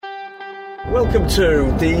Welcome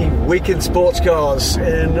to the Week in Sports Cars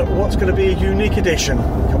in what's going to be a unique edition.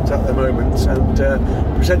 Comes out at the moment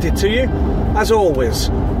and presented to you, as always,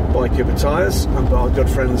 by Kilbey Tyres and by our good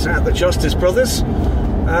friends at the Justice Brothers.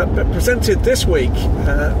 But presented this week,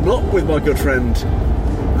 not with my good friend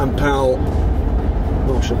and pal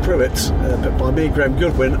Marshall Pruitt, but by me, Graham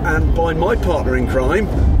Goodwin, and by my partner in crime,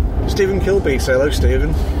 Stephen Kilbey. Say hello,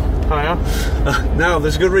 Stephen. Hiya. Now,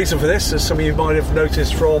 there's a good reason for this, as some of you might have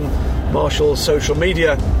noticed from Marshall's social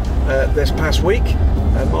media this past week.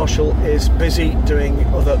 Marshall is busy doing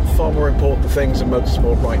other far more important things in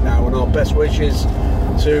motorsport right now, and our best wishes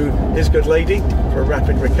to his good lady for a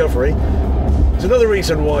rapid recovery. There's another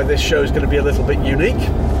reason why this show is going to be a little bit unique,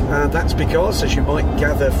 and that's because, as you might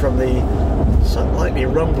gather from the slightly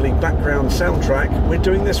rumbling background soundtrack, we're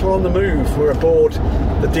doing this one on the move. We're aboard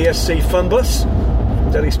the DSC Fun Bus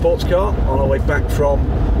from Daily Sports Car on our way back from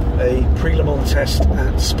a pre-Le Mans test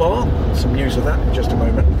at Spa. Some news of that in just a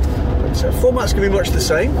moment. But format's going to be much the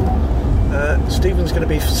same. Stephen's going to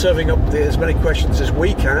be serving up as many questions as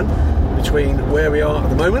we can between where we are at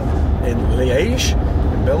the moment in Liège,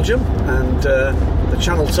 in Belgium, and the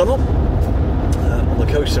Channel Tunnel on the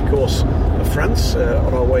coast, of course, of France,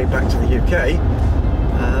 on our way back to the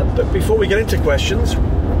UK. But before we get into questions,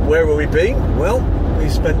 where will we be? Well, we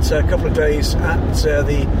spent a couple of days at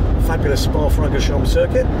the fabulous Spa-Francorchamps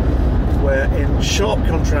circuit, where, in sharp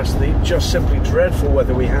contrast to the just simply dreadful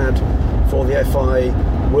weather we had for the FIA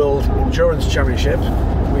World Endurance Championship,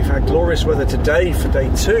 we've had glorious weather today for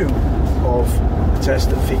day 2 of the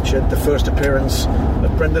test that featured the first appearance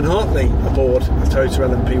of Brendan Hartley aboard the Toyota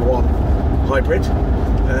LMP1 hybrid.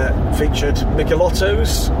 Featured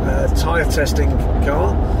Michelotto's tyre testing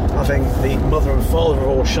car, having the mother and father of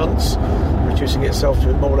all shunts, reducing itself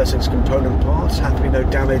to more or less its component parts. Happily no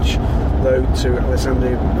damage, though, to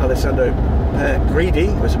Alessandro Greedy,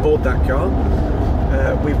 who was aboard that car.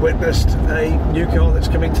 We've witnessed a new car that's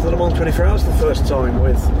coming to the Le Mans 24 Hours for the first time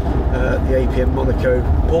with the APM Monaco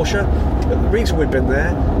Porsche. But the reason we've been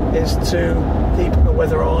there is to keep a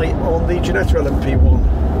weather eye on the Ginetta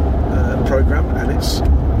LMP1 programme and its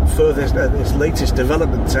latest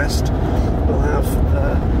development test. We'll have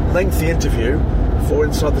a lengthy interview for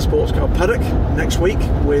Inside the Sports Car Paddock next week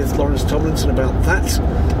with Lawrence Tomlinson about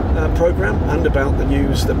that programme and about the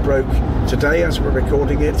news that broke today as we're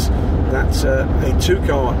recording it, that a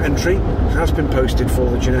 2-car entry has been posted for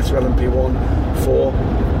the Ginetta LMP1 for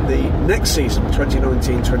the next season,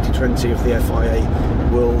 2019-2020, of the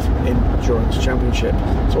FIA World Endurance Championship.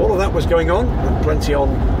 So all of that was going on, and plenty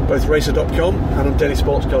on both racer.com and on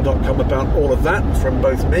dailysportscar.com about all of that from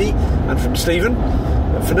both me and from Stephen.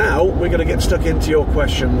 But for now, we're going to get stuck into your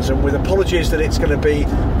questions, and with apologies that it's going to be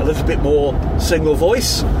a little bit more single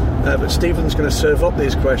voice, but Stephen's going to serve up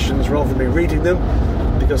these questions rather than me reading them,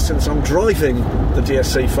 because since I'm driving the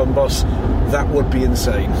DSC Fun Bus, that would be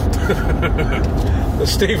insane. But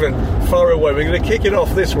Stephen, far away. We're going to kick it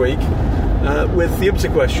off this week with the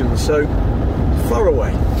IMSA questions, so far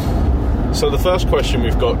away. So the first question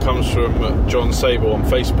we've got comes from John Sable on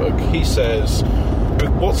Facebook. He says,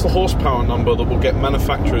 what's the horsepower number that will get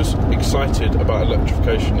manufacturers excited about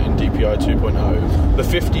electrification in DPI 2.0? The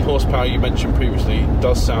 50 horsepower you mentioned previously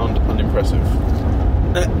does sound unimpressive.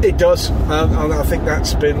 It does, and I think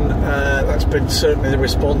that's been certainly the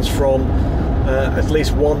response from at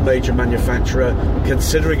least one major manufacturer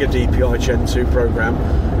considering a DPI Gen 2 programme.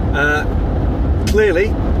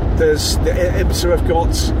 Clearly, the IMSA have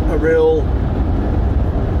got a real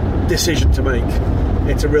decision to make.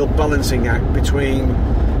 It's a real balancing act between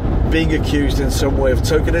being accused in some way of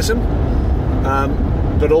tokenism,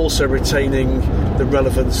 but also retaining the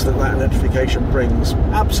relevance that electrification brings.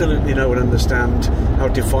 Absolutely no one understands how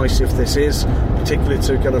divisive this is, particularly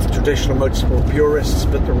to kind of traditional motorsport purists,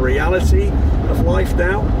 but the reality of life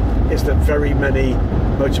now is that very many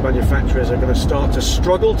motor manufacturers are going to start to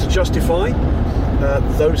struggle to justify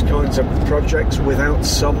those kinds of projects without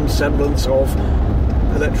some semblance of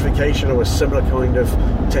electrification or a similar kind of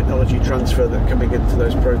technology transfer that coming into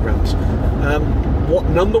those programs. What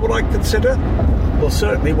number would I consider? Well,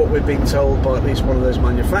 certainly what we're being told by at least one of those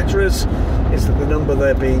manufacturers is that the number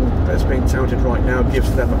that's being touted right now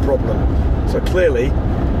gives them a problem. So clearly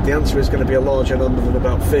the answer is going to be a larger number than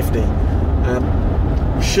about 50.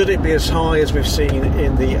 Should it be as high as we've seen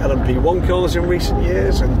in the LMP1 cars in recent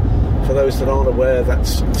years? And for those that aren't aware,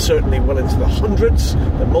 that's certainly well into the hundreds,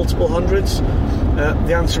 the multiple hundreds.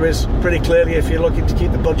 The answer is pretty clearly, if you're looking to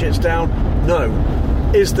keep the budgets down, no.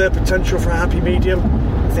 Is there potential for a happy medium?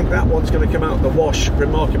 I think that one's going to come out in the wash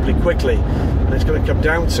remarkably quickly, and it's going to come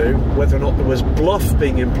down to whether or not there was bluff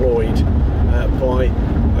being employed by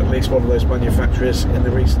at least one of those manufacturers in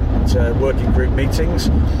the recent working group meetings,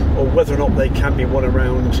 or whether or not they can be won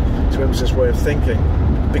around to IMSA's way of thinking,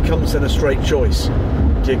 becomes then a straight choice.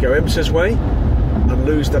 Do you go IMSA's way and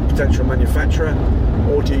lose that potential manufacturer,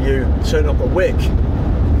 or do you turn up a wick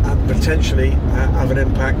and potentially have an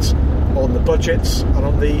impact on the budgets and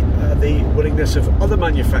on the willingness of other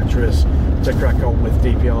manufacturers to crack on with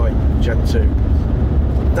DPI Gen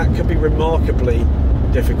 2? That could be remarkably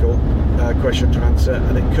difficult question to answer,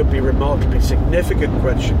 and it could be a remarkably significant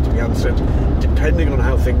question to be answered depending on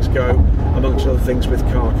how things go, amongst other things with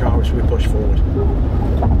car as we push forward.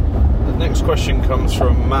 The next question comes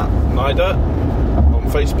from Matt Nieder on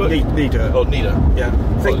Facebook. Nieder. Oh, Nieder. Yeah.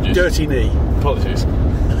 Think dirty knee. Apologies.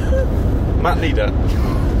 Matt Nieder.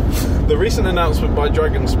 The recent announcement by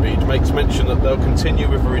Dragon Speed makes mention that they'll continue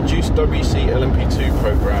with a reduced WC LMP2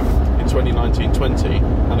 programme in 2019-20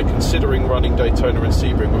 and are considering running Daytona and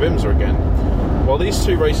Sebring with IMSA again. While these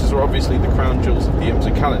two races are obviously the crown jewels of the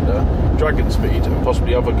IMSA calendar, Dragon Speed and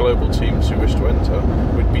possibly other global teams who wish to enter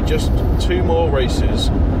would be just 2 more races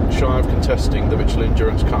shy of contesting the Michelin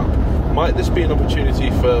Endurance Cup. Might this be an opportunity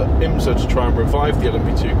for IMSA to try and revive the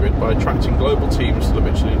LMP2 grid by attracting global teams to the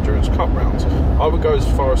Michelin Endurance Cup rounds? I would go as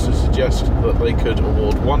far as to suggest that they could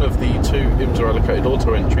award one of the 2 IMSA allocated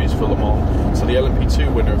auto entries for Le Mans to the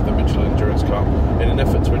LMP2 winner of the Michelin Endurance Cup in an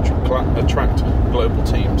effort to attract global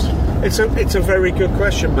teams. It's a very good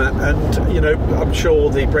question, Matt, and I'm sure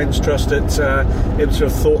the Brains Trust at IMSA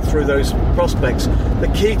have thought through those prospects.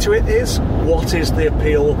 The key to it is, what is the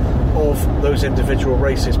appeal of those individual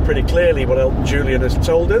races? Pretty clearly what Julian has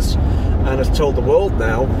told us and has told the world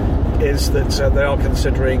now is that they are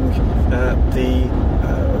considering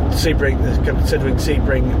Sebring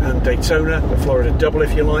and Daytona, the Florida double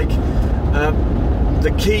if you like.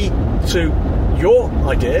 The key to your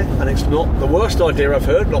idea, and it's not the worst idea I've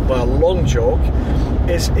heard, not by a long chalk,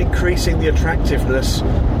 is increasing the attractiveness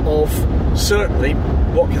of certainly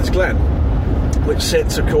Watkins Glen, which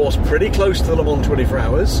sits, of course, pretty close to the Le Mans 24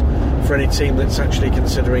 Hours for any team that's actually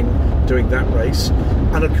considering doing that race.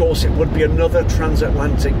 And, of course, it would be another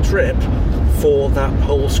transatlantic trip for that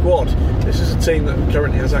whole squad. This is a team that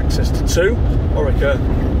currently has access to 2 Orica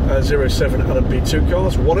 07 LMP2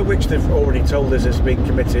 cars, one of which they've already told us is being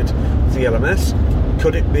committed to the LMS.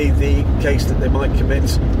 Could it be the case that they might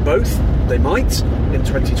commit both? They might in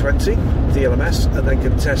 2020 with the LMS and then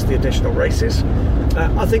contest the additional races.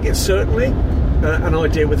 I think it's certainly an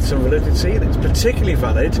idea with some validity, and it's particularly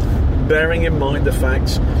valid bearing in mind the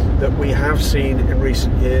fact that we have seen in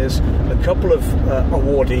recent years a couple of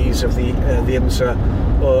awardees of the IMSA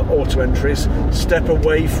auto entries step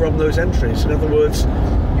away from those entries. In other words,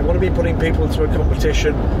 you want to be putting people into a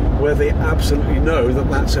competition where they absolutely know that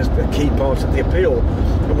that's a key part of the appeal.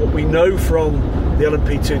 And what we know from the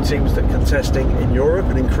LMP2 teams that are contesting in Europe,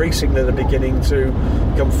 and increasingly they're beginning to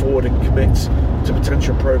come forward and commit to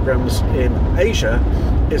potential programs in Asia,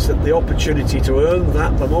 is that the opportunity to earn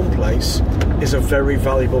that Le Mans place is a very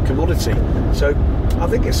valuable commodity. So I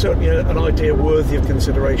think it's certainly an idea worthy of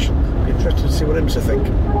consideration. Be interested to see what IMSA think.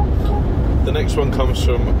 The next one comes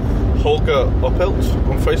from Holger Oppelt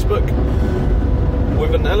on Facebook.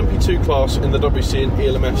 With an LMP2 class in the WC and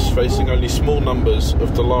ELMS facing only small numbers of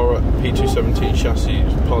Dallara P217 chassis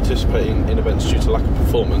participating in events due to lack of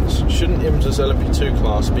performance, shouldn't IMSA's LMP2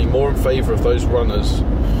 class be more in favour of those runners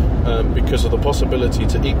because of the possibility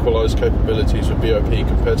to equalise capabilities with BOP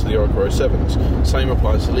compared to the Orica 07s? Same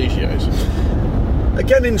applies to Ligier's.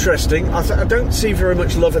 Again, interesting. I don't see very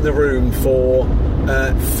much love in the room for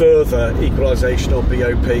further equalisation of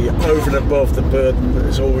BOP over and above the burden that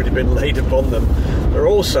has already been laid upon them. There are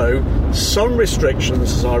also some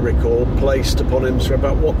restrictions, as I recall, placed upon IMSA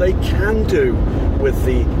about what they can do with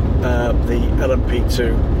the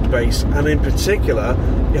LMP2 base, and in particular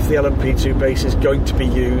if the LMP2 base is going to be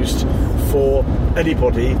used for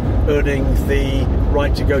anybody earning the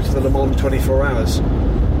right to go to the Le Mans 24 Hours.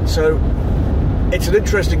 So it's an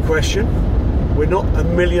interesting question. We're not a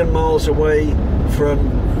million miles away from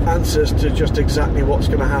answers to just exactly what's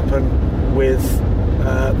going to happen with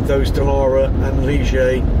those Dallara and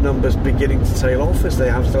Ligier numbers beginning to tail off, as they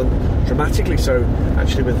have done dramatically so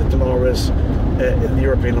actually with the Dallaras in the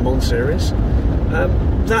European Le Mans series.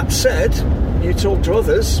 That said, you talk to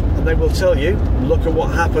others and they will tell you, look at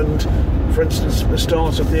what happened, for instance, at the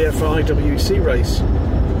start of the FIWC race,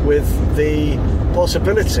 with the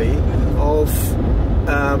possibility of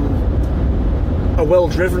a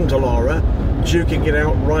well-driven Dallara duking it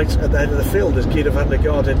out right at the head of the field, as Guido van der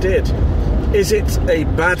Garde did. Is it a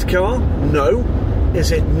bad car? No.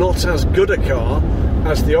 Is it not as good a car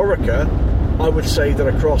as the Orica? I would say that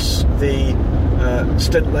across the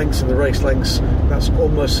stint lengths and the race lengths, that's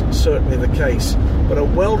almost certainly the case. But a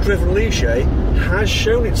well-driven Ligier has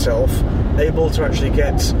shown itself able to actually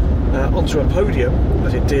get onto a podium,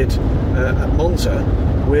 as it did at Monza,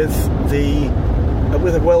 with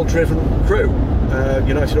a well-driven crew.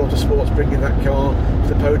 United Autosports bringing that car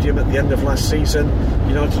to the podium at the end of last season.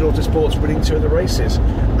 United Autosports winning 2 of the races.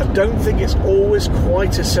 I don't think it's always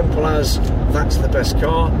quite as simple as that's the best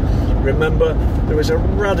car. Remember, there is a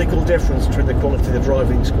radical difference between the quality of the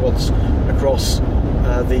driving squads across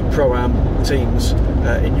the Pro-Am teams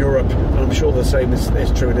in Europe, and I'm sure the same is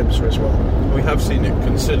true in IMSA as well. We have seen it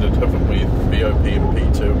considered, haven't we, BOP and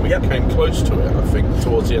P2, and we came close to it, I think,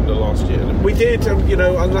 towards the end of last year. We did,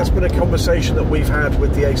 and that's been a conversation that we've had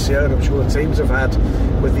with the ACO, and I'm sure the teams have had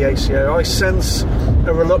with the ACO. I sense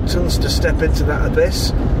a reluctance to step into that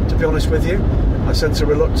abyss, to be honest with you. I sense a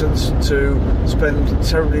reluctance to spend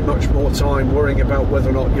terribly much more time worrying about whether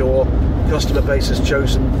or not your customer base has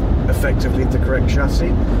chosen effectively the correct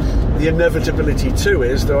chassis. The inevitability too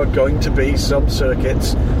is there are going to be some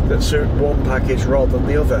circuits that suit one package rather than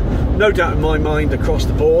the other. No doubt in my mind across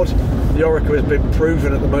the board, the Oracle has been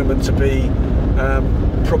proven at the moment to be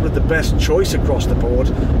probably the best choice across the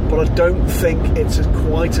board, but I don't think it's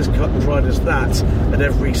quite as cut and dried as that at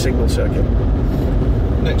every single circuit.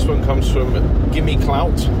 Next one comes from Gimme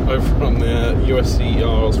Clout over on the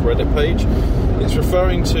USCR's Reddit page. It's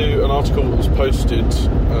referring to an article that was posted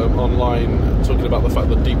online talking about the fact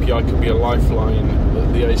that DPI could be a lifeline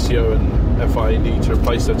that the ACO and FIA need to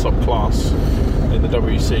replace their top class in the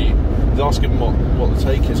WEC. He's asking what the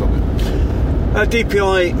take is on it.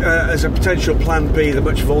 DPI as a potential Plan B, the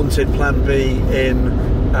much vaunted Plan B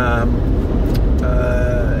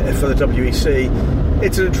for the WEC.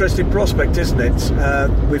 It's an interesting prospect, isn't it?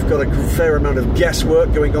 We've got a fair amount of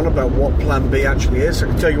guesswork going on about what Plan B actually is. I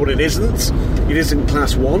can tell you what it isn't. It isn't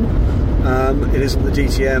Class 1. It isn't the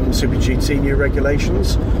DTM Super GT new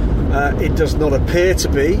regulations. It does not appear to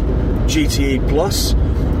be GTE Plus.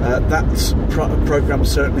 That programme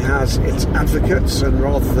certainly has its advocates, and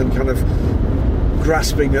rather than kind of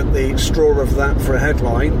grasping at the straw of that for a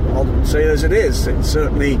headline, I'll say as it is. It's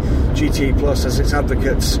certainly GTE Plus as its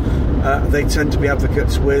advocates. They tend to be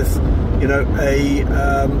advocates with,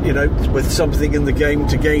 with something in the game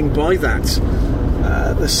to gain by that.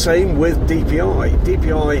 The same with DPI.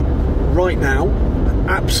 DPI right now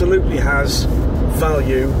absolutely has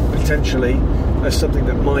value potentially as something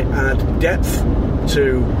that might add depth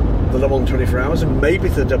to the Le Mans 24 Hours and maybe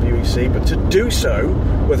to the WEC, but to do so,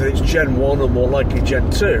 whether it's Gen 1 or more likely Gen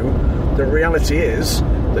 2, the reality is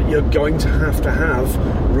that you're going to have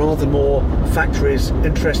rather more factories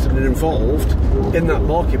interested and involved in that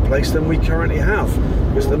marketplace than we currently have,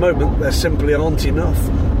 because at the moment there simply aren't enough.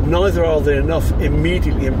 Neither are there enough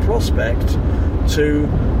immediately in prospect to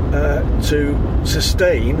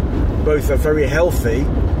sustain both a very healthy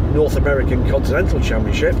North American Continental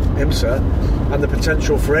Championship, IMSA, and the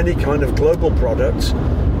potential for any kind of global product,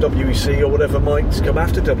 WEC or whatever might come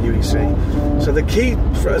after WEC. So the key,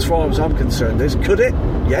 as far as I'm concerned, is could it?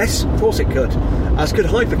 Yes, of course it could. As could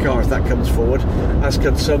Hypercar if that comes forward, as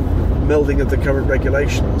could some melding of the current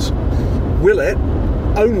regulations. Will it?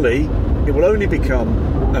 It will only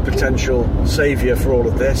become a potential saviour for all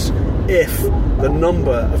of this if the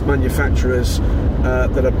number of manufacturers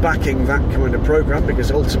that are backing that kind of programme,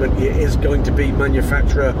 because ultimately it is going to be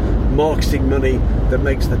manufacturer marketing money that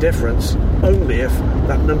makes the difference, only if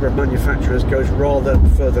that number of manufacturers goes rather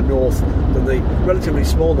further north than the relatively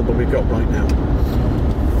small number we've got right now.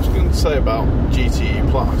 I was going to say about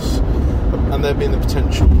GTE Plus, and there being the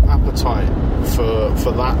potential appetite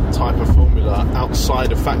for that type of formula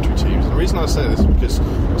outside of factory teams. The reason I say this is because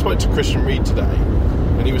I spoke to Christian Reed today,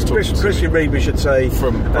 and he was talking Christian Reed, we should say,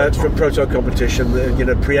 from Proto Competition,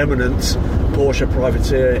 the preeminent Porsche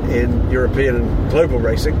privateer in European and global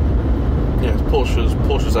racing. Yeah, Porsche's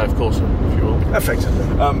AF Corsa, if you will. Effectively.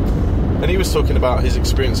 And he was talking about his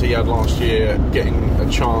experience he had last year getting a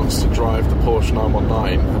chance to drive the Porsche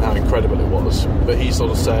 919 and how incredible it was. But he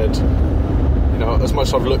sort of said, as much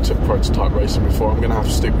as I've looked at prototype racing before, I'm going to have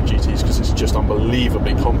to stick with GTs because it's just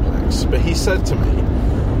unbelievably complex. But he said to me,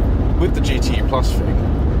 with the GTE Plus thing,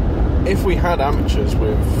 if we had amateurs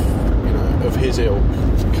of his ilk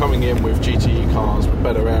coming in with GTE cars with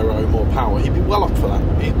better aero, more power, he'd be well up for that.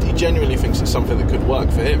 He genuinely thinks it's something that could work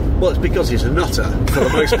for him. Well, it's because he's a nutter for the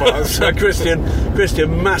most part. So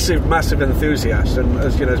Christian, massive enthusiast, and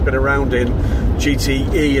has been around in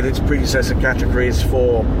GTE and its predecessor categories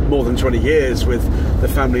for more than 20 years with the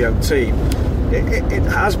family-owned team. It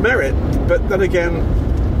has merit, but then again,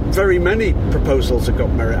 very many proposals have got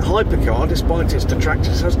merit. Hypercar, despite its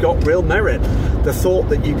detractors, has got real merit. The thought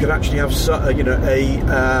that you could actually have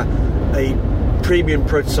a premium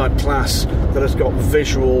prototype class that has got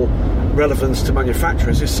visual relevance to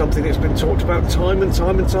manufacturers is something that's been talked about time and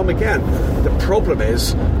time and time again. The problem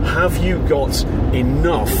is, have you got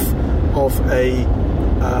enough of a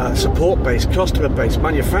support base, customer base,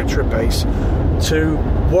 manufacturer base to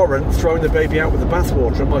warrant throwing the baby out with the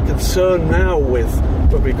bathwater? And my concern now with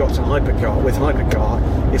when we got to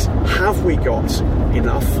Hypercar is, have we got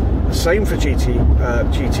enough? The same for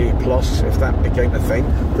GT Plus, if that became a thing.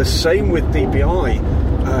 The same with DPI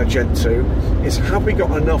Gen 2, is have we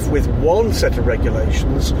got enough with one set of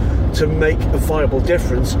regulations to make a viable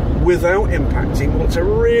difference without impacting what's a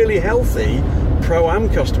really healthy Pro-Am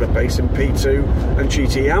customer base in P2 and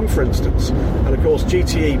GT-Am, for instance. And of course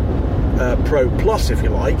GTE Pro Plus, if you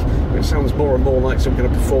like, which sounds more and more like some kind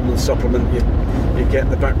of performance supplement you get in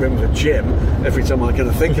the back room of a gym every time I kind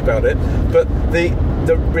of think about it. But the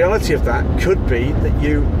reality of that could be that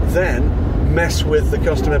you then mess with the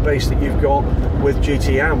customer base that you've got with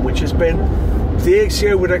GT-Am, which has been, the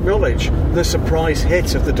ACO would acknowledge, the surprise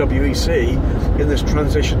hit of the WEC in this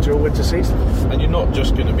transition to a winter season. And you're not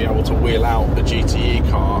just going to be able to wheel out a GTE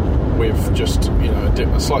car with just,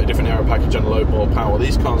 a slightly different aero package and low bore power.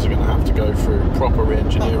 These cars are going to have to go through proper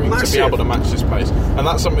re-engineering to be able to match this pace, and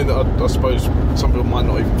that's something that I suppose some people might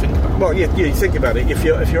not even think about. Well, you think about it. If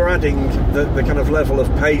you're adding the kind of level of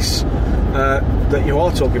pace that you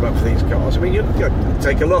are talking about for these cars, I mean, you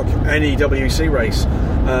take a look. Any WEC race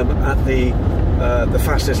at the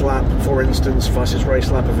fastest lap, for instance, fastest race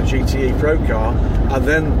lap of a GTE Pro car, and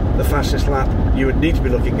then the fastest lap you would need to be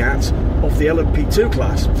looking at of the LMP2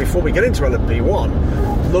 class. Before we get into LMP1,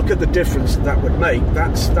 look at the difference that would make.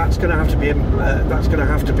 That's going to have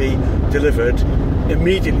to be delivered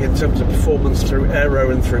immediately in terms of performance through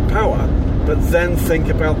aero and through power. But then think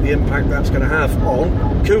about the impact that's going to have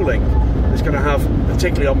on cooling. It's going to have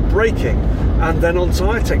particularly on braking, and then on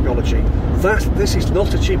tyre technology. This is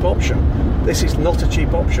not a cheap option. This is not a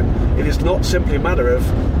cheap option. It is not simply a matter of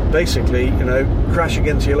basically, crashing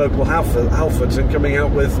into your local Halfords and coming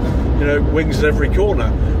out with, wings at every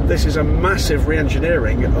corner. This is a massive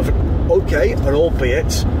re-engineering of an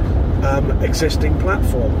albeit existing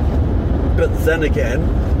platform. But then again,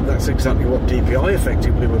 that's exactly what DPI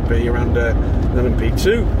effectively would be around an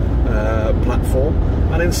LMP2 platform.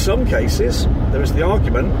 And in some cases, there is the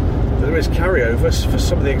argument that there is carryovers for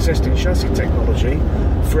some of the existing chassis technology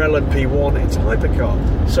for LMP1 into hypercar.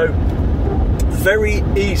 So very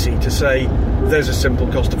easy to say there's a simple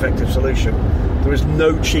cost-effective solution. There is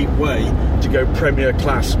no cheap way to go premier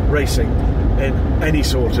class racing in any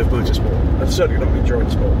sort of motorsport, and certainly not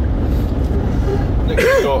endurance sport. Next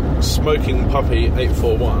we've got Smoking Puppy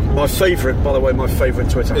 841. My favourite, by the way,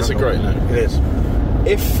 Twitter handle. It's a great name. It is.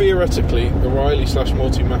 If theoretically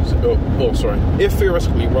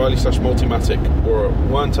Riley/Multimatic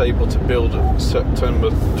weren't able to build September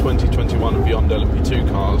 2021 and beyond LMP2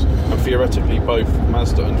 cars, and theoretically both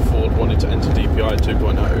Mazda and Ford wanted to enter DPI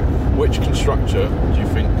 2.0, which constructor do you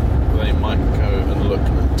think they might go and look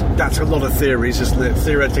at? That's a lot of theories, isn't it?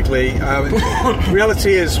 Theoretically,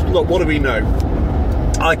 reality is, look, what do we know?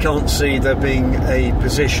 I can't see there being a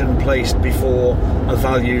position placed before a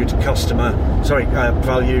valued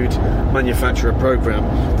manufacturer program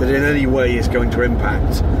that in any way is going to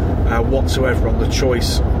impact whatsoever on the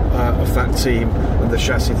choice of that team and the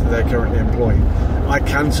chassis that they're currently employing. I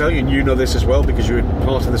can tell you, and you know this as well because you were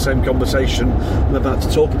part of the same conversation I'm about to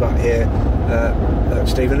talk about here,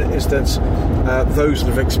 Stephen, is that those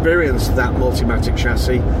that have experienced that Multimatic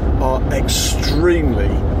chassis are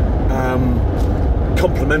extremely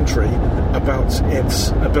complimentary about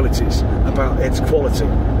its abilities, about its quality.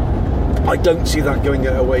 I don't see that going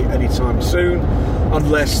away anytime soon,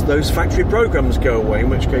 unless those factory programs go away, in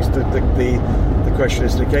which case the question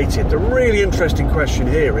is negated. The really interesting question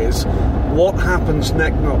here is what happens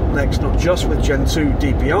next, not just with Gen 2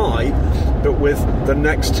 DPI, but with the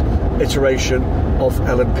next iteration of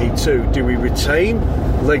LMP2. Do we retain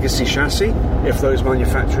legacy chassis if those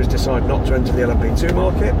manufacturers decide not to enter the LMP2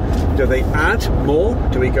 market? Do they add more?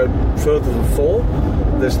 Do we go further than 4?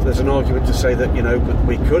 There's an argument to say that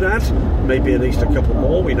we could add maybe at least a couple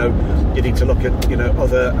more. We know you need to look at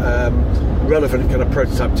other relevant kind of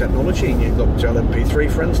prototype technology. You look to LMP3,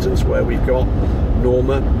 for instance, where we've got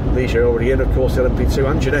Norma, Ligier already in, of course, LMP2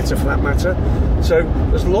 and Ginetta for that matter. So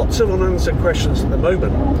there's lots of unanswered questions at the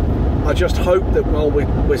moment. I just hope that while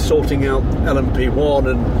we're sorting out LMP1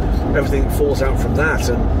 and everything that falls out from that,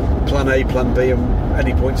 and Plan A, Plan B, and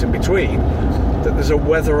any points in between, that there's a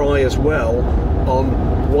weather eye as well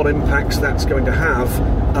on what impacts that's going to have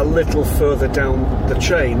a little further down the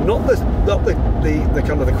chain, not the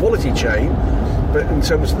kind of the quality chain, but in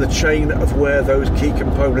terms of the chain of where those key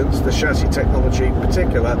components, the chassis technology in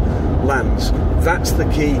particular, lands. That's the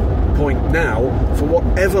key point now for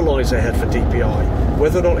whatever lies ahead for DPI,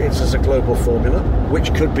 whether or not it's as a global formula,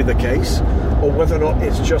 which could be the case, or whether or not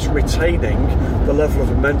it's just retaining the level of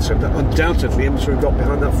momentum that undoubtedly IMSA got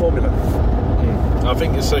behind that formula. I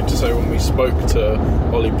think it's safe to say when we spoke to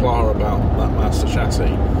Ollie Pla about that Master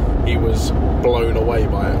chassis, he was blown away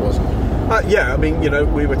by it, wasn't he? Yeah, I mean,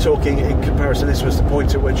 we were talking in comparison, this was the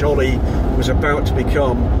point at which Ollie was about to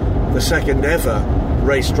become the second ever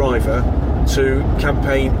race driver to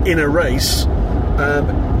campaign in a race,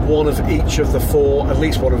 one of each of the four, at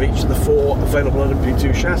least one of each of the four available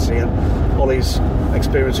LMP2 chassis. And Ollie's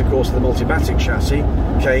experience, of course, of the Multimatic chassis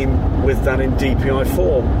came with that in DPI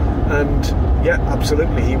form. And yeah,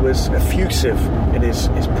 absolutely, he was effusive in his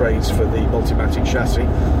praise for the Multimatic chassis,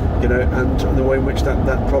 and the way in which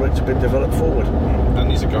that product had been developed forward. And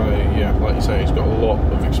he's a guy, like you say, he's got a lot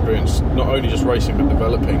of experience, not only just racing but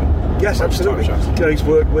developing. Yes, absolutely. He's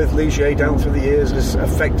worked with Ligier down through the years as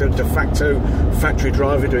de facto factory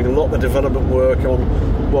driver, doing a lot of the development work on,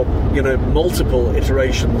 multiple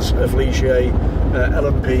iterations of Ligier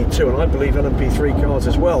LMP2, and I believe LMP3 cars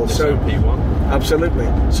as well. So LMP1. Absolutely.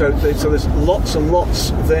 So there's lots and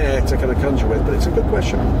lots there to kind of conjure with, but it's a good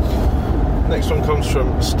question. Next one comes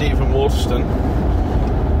from Stephen Waterston.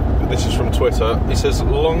 This is from Twitter. He says,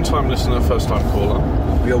 long-time listener, first-time caller.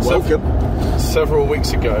 You're welcome. Several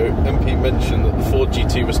weeks ago, MP mentioned that the Ford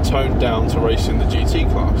GT was toned down to race in the GT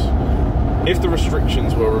class. If the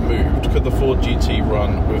restrictions were removed, could the Ford GT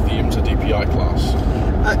run with the IMSA DPI class?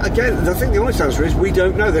 Again, I think the honest answer is we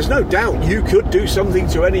don't know. There's no doubt you could do something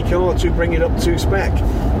to any car to bring it up to spec.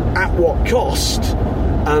 At what cost?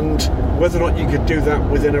 And whether or not you could do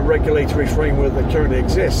that within a regulatory framework that currently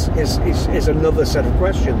exists is another set of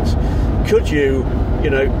questions. Could you,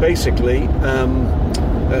 basically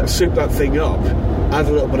soup that thing up, add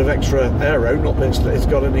a little bit of extra aero, not that it's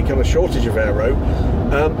got any kind of shortage of aero?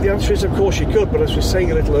 The answer is, of course, you could, but as we were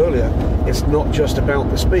saying a little earlier, it's not just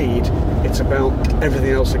about the speed, it's about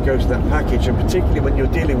everything else that goes with that package, and particularly when you're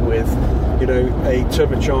dealing with, a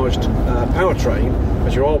turbocharged powertrain,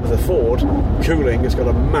 as you are with a Ford, cooling has got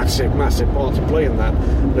a massive, massive part to play in that.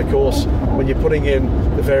 And of course, when you're putting in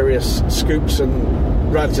the various scoops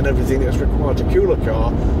and rads and everything that's required to cool a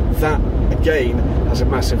car, that again has a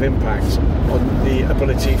massive impact on the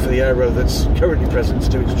ability for the aero that's currently present to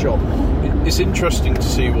do its job. It's interesting to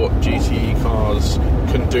see what GTE cars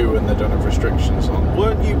can do when they don't have restrictions on.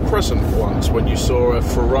 Weren't you present once when you saw a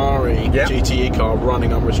Ferrari GTE car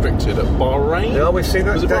running unrestricted at Bahrain? Yeah, we've seen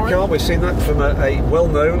that car. We've seen that from a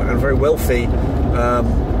well-known and very wealthy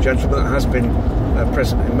gentleman that has been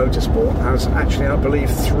present in motorsport. Has actually, I believe,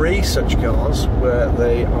 3 such cars where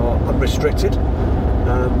they are unrestricted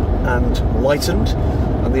and lightened,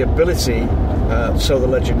 and the ability, so the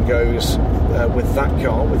legend goes, with that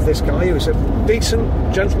car, with this guy who is a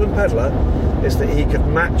decent gentleman peddler, is that he could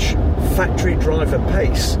match factory driver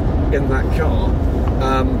pace in that car.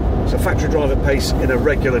 So factory driver pace in a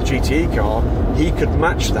regular GTE car, he could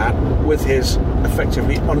match that with his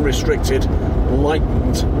effectively unrestricted,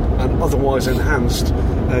 lightened and otherwise enhanced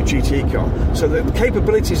GTE car. So the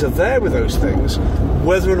capabilities are there with those things.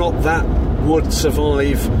 Whether or not that would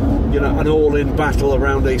survive, an all-in battle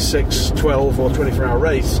around a 6, 12 or 24-hour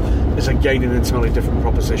race is again an entirely different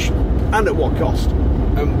proposition. And at what cost?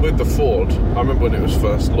 And with the Ford, I remember when it was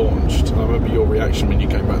first launched, and I remember your reaction when you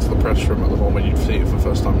came back to the press room at the moment when you'd seen it for the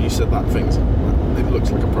first time, and you said that thing's, it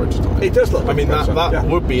looks like a prototype. It does look like a prototype. That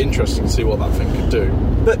would be interesting to see what that thing could do.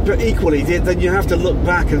 But equally, then you have to look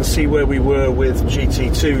back and see where we were with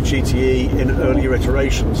GT2, GTE in earlier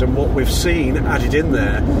iterations, and what we've seen added in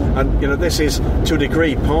there. And, this is, to a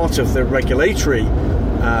degree, part of the regulatory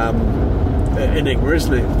enigma,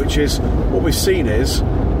 isn't it? Which is, what we've seen is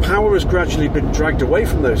power has gradually been dragged away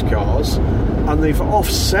from those cars, and they've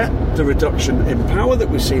offset the reduction in power that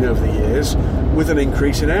we've seen over the years with an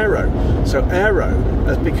increase in aero. So aero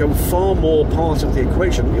has become far more part of the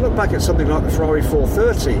equation. You look back at something like the Ferrari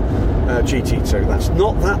 430 GT2, that's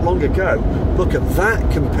not that long ago. Look at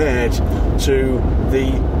that compared to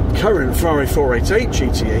the current Ferrari 488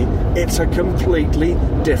 GTE, it's a completely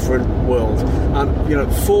different world.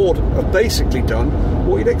 And Ford have basically done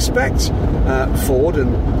what you'd expect Ford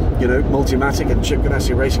and Multimatic and Chip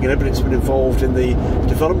Ganassi Racing and everybody's been involved in the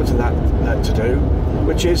development of that to do,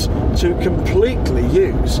 which is to completely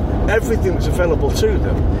use everything that's available to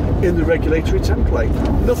them in the regulatory template.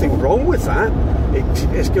 Nothing wrong with that.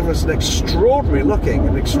 It's given us an extraordinary looking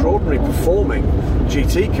and extraordinary performing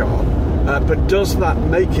GT car, but does that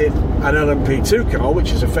make it an LMP2 car,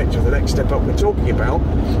 which is effectively the next step up we're talking about,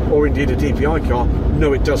 or indeed a DPI car?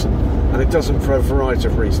 No, it doesn't. And it doesn't for a variety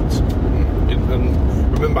of reasons.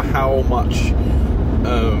 And remember how much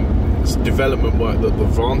development work that the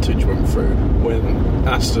Vantage went through when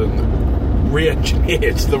Aston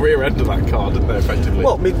re-engineered the rear end of that car, didn't they, effectively?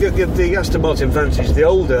 Well, I mean, the Aston Martin Vantage, the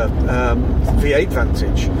older V8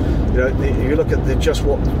 Vantage, you look at just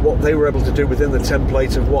what they were able to do within the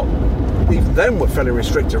template of what even then were fairly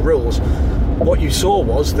restrictive rules. What you saw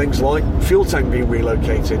was things like fuel tank being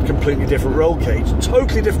relocated, completely different roll cage,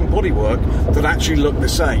 totally different bodywork that actually looked the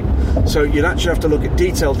same. So you'd actually have to look at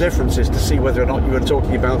detailed differences to see whether or not you were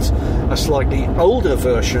talking about a slightly older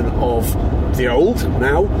version of the old,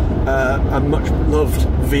 now, a much loved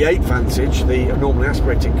V8 Vantage, the normally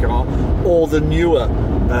aspirated car, or the newer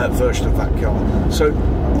version of that car. So,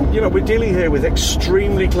 we're dealing here with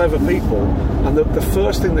extremely clever people, and the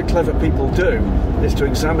first thing that clever people do is to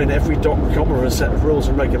examine every dot and comma of a set of rules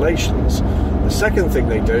and regulations. The second thing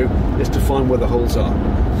they do is to find where the holes are.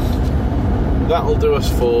 That'll do us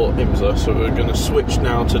for IMSA, so we're going to switch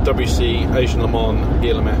now to WC, Asian Le Mans,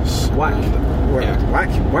 ELMS. Whack,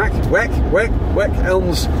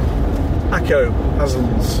 Elms, Acco, as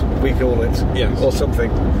we call it, yes, or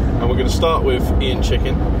something. And we're going to start with Ian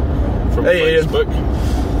Chicken from Facebook.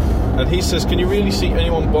 And he says, can you really see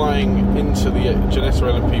anyone buying into the Ginetta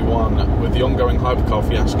LMP1 with the ongoing hypercar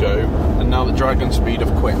fiasco and now that Dragon Speed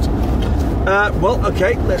have quit? Well,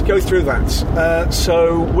 okay, let's go through that.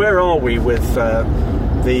 So where are we with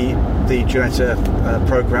the Ginetta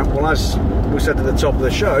programme? Well, as we said at the top of the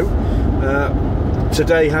show,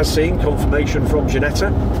 today has seen confirmation from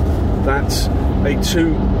Ginetta that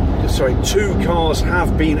two cars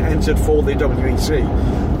have been entered for the WEC,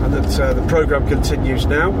 and that the programme continues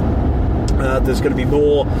now. There's going to be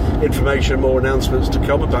more information, more announcements to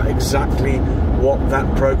come about exactly what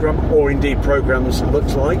that programme, or indeed programmes,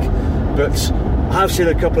 looks like. But I've seen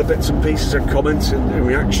a couple of bits and pieces of comments in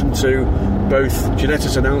reaction to both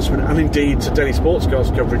Ginetta's announcement and indeed to Daily Sports Car's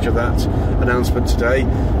coverage of that announcement today,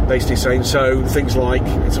 basically saying things like,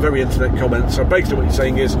 it's a very internet comment, so basically what you're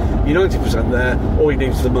saying is you're 90% there, all you need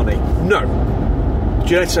is the money. No.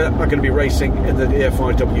 Ginetta are going to be racing in the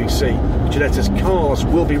FIWC. Ginetta's cars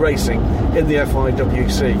will be racing in the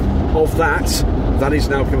FIWC. Of that is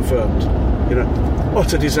now confirmed.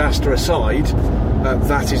 Utter disaster aside,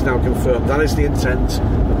 that is now confirmed. That is the intent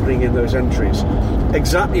of putting in those entries.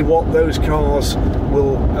 Exactly what those cars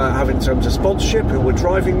will have in terms of sponsorship, who we're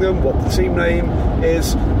driving them, what the team name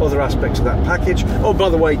is, other aspects of that package. Oh, by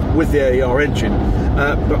the way, with the AER engine.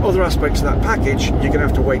 But other aspects of that package, you're going to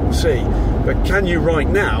have to wait and see. But can you right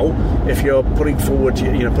now, if you're putting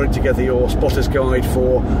together your spotter's guide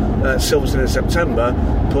for Silverstone in September,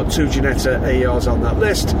 put two Ginetta AERs on that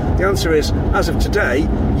list? The answer is, as of today,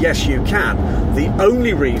 yes, you can. The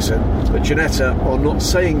only reason that Ginetta are not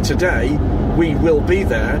saying today we will be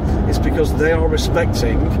there is because they are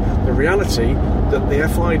respecting the reality that the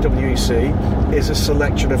FIWC is a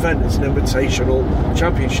selection event. It's an invitational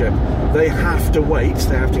championship. They have to wait,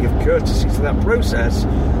 they have to give courtesy to that process,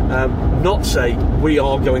 not say we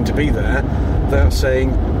are going to be there. They are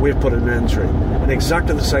saying we've put an entry in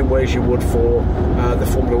exactly the same way as you would for the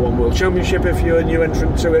Formula One World Championship if you're a new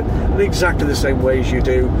entrant to it, and exactly the same way as you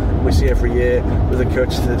do, we see every year, with the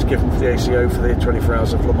courtesy that's given to the ACO for the 24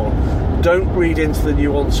 Hours of Le Mans. Don't read into the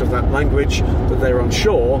nuance of that language that they're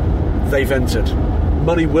unsure. They've entered.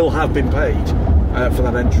 Money will have been paid for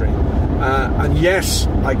that entry. And yes,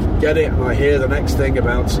 I get it, and I hear the next thing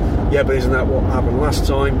about, but isn't that what happened last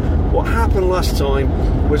time? What happened last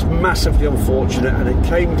time was massively unfortunate, and it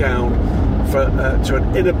came down to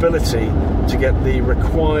an inability to get the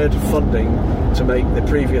required funding to make the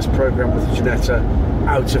previous programme with Ginetta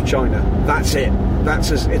out of China. That's it.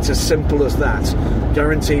 It's as simple as that.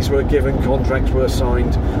 Guarantees were given, contracts were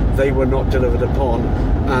signed, they were not delivered upon,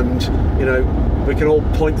 and we can all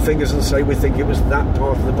point fingers and say we think it was that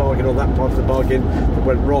part of the bargain or that part of the bargain that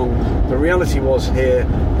went wrong. The reality was here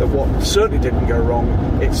that what certainly didn't go wrong,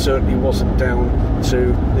 it certainly wasn't down to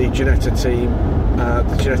the Ginetta team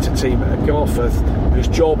at Garforth, whose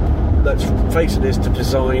job, let's face it, is to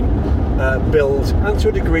design, build, and to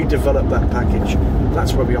a degree develop that package.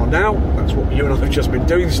 That's where we are now. That's what you and I have just been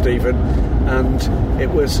doing, Stephen, and it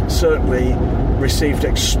was certainly received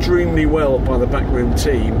extremely well by the backroom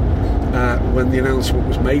team. when the announcement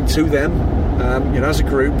was made to them, as a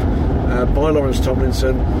group, by Lawrence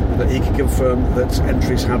Tomlinson, that he could confirm that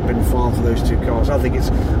entries had been filed for those 2 cars. I think it's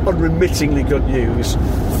unremittingly good news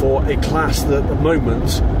for a class that at the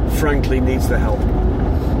moment, frankly, needs the help.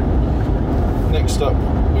 Next up,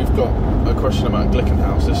 we've got a question about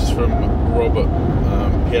Glickenhaus. This is from Robert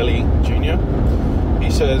Pielli Jr. He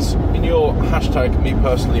says, in your #me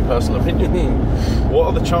personally personal opinion, what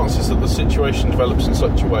are the chances that the situation develops in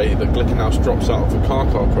such a way that Glickenhaus drops out of the car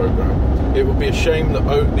programme? It would be a shame that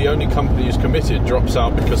the only company who's committed drops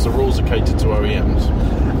out because the rules are catered to OEMs.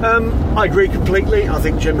 I agree completely. I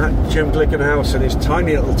think Jim Glickenhaus and his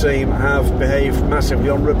tiny little team have behaved massively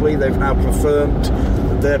honourably. They've now confirmed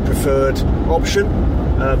their preferred option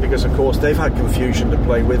because, of course, they've had confusion to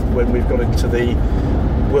play with when we've got into the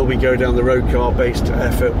will we go down the road car based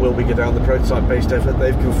effort, will we go down the prototype based effort.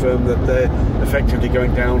 They've confirmed that they're effectively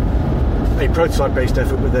going down a prototype based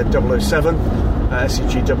effort with their 007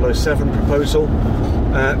 SEG 007 proposal,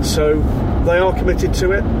 so they are committed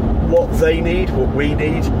to it. What they need, what we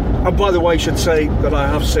need, and by the way, I should say that I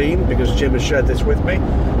have seen, because Jim has shared this with me,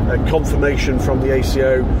 confirmation from the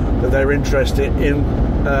ACO that they're interested in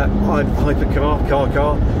hypercar,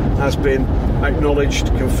 car has been acknowledged,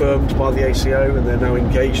 confirmed by the ACO, and they're now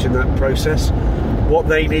engaged in that process. What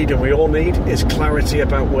they need, and we all need, is clarity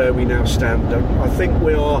about where we now stand. I think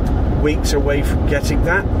we are weeks away from getting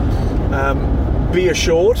that. Be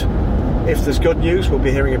assured, if there's good news, we'll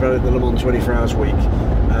be hearing about it in the Le Mans 24 Hours week.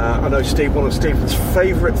 I know Steve, one of Stephen's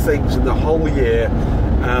favourite things in the whole year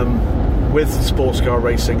with sports car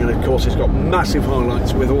racing, and of course he's got massive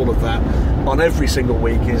highlights with all of that on every single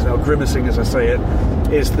week, he's now grimacing as I say it,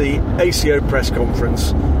 is the ACO press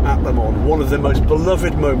conference at Le Mans. One of the most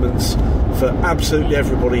beloved moments for absolutely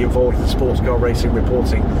everybody involved in sports car racing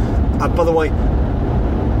reporting. And by the way,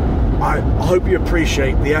 I hope you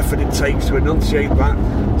appreciate the effort it takes to enunciate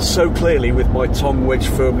that so clearly with my tongue wedged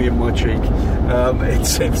firmly in my cheek. It's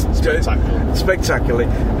spectacularly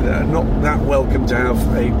not that welcome to have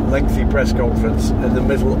a lengthy press conference in the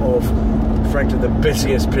middle of, frankly, the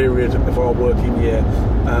busiest period of our working year.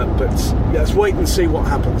 But let's wait and see what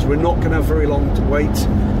happens. We're not going to have very long to wait.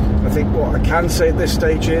 I think what I can say at this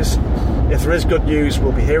stage is, if there is good news,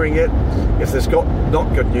 we'll be hearing it. If there's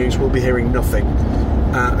not good news, we'll be hearing nothing.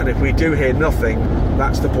 And if we do hear nothing,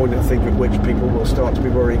 that's the point, I think, at which people will start to be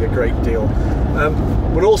worrying a great deal.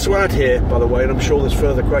 We'll also add here, by the way, and I'm sure there's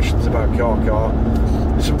further questions about car.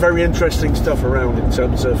 There's some very interesting stuff around in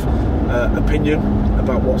terms of opinion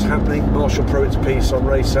about what's happening. Marshall Pruitt's piece on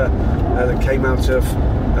Racer that came out of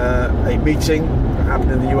a meeting that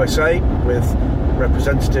happened in the USA with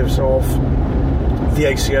representatives of the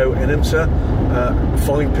ACO in IMSA.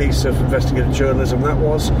 Fine piece of investigative journalism that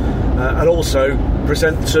was, and also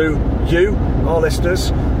present to you, our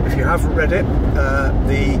listeners, if you haven't read it,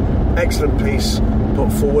 the excellent piece put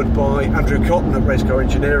forward by Andrew Cotton at Racecar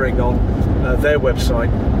Engineering on their website.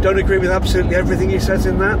 Don't agree with absolutely everything he says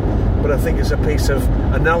in that, but I think it's a piece of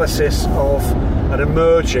analysis of an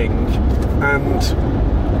emerging and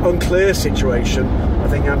unclear situation. I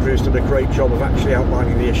think Andrew's done a great job of actually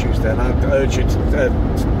outlining the issues there, and I'd urge you to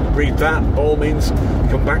read that. By all means,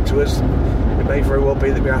 come back to us. It may very well be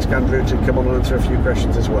that we ask Andrew to come on and answer a few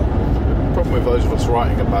questions as well. The problem with those of us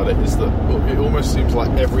writing about it is that it almost seems like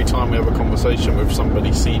every time we have a conversation with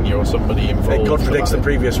somebody senior or somebody involved, it contradicts the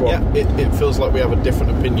previous one. Yeah, it feels like we have a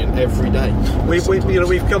different opinion every day.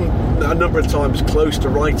 We've come a number of times close to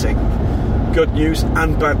writing good news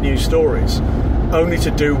and bad news stories, only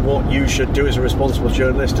to do what you should do as a responsible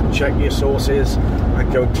journalist and check your sources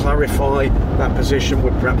and go and clarify that position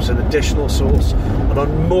with perhaps an additional source. And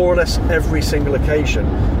on more or less every single occasion,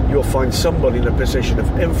 you'll find somebody in a position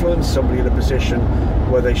of influence, somebody in a position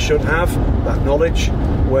where they should have that knowledge,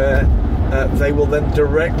 where they will then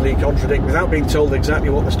directly contradict, without being told exactly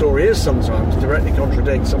what the story is sometimes, directly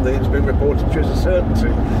contradict something that's been reported to as a certainty.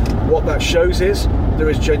 What that shows is there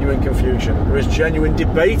is genuine confusion. There is genuine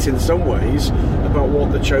debate in some ways about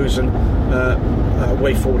what the chosen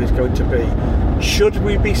way forward is going to be. Should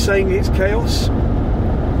we be saying it's chaos?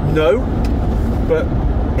 No. But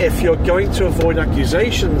if you're going to avoid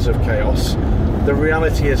accusations of chaos, the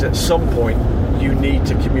reality is at some point you need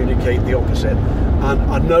to communicate the opposite. And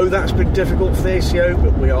I know that's been difficult for the ACO,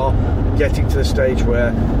 but we are getting to the stage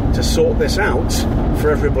where to sort this out for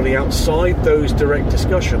everybody outside those direct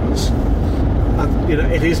discussions, And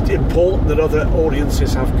it is important that other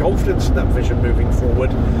audiences have confidence in that vision moving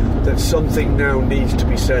forward, that something now needs to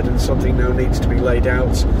be said and something now needs to be laid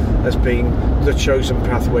out as being the chosen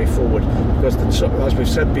pathway forward. Because as we've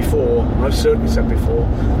said before, I've certainly said before,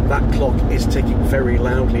 that clock is ticking very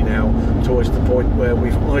loudly now towards the point where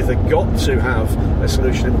we've either got to have a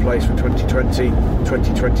solution in place for 2020,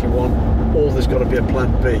 2021, or there's got to be a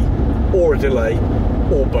plan B, or a delay,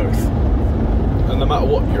 or both. And no matter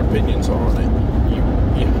what your opinions are on it,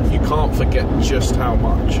 you can't forget just how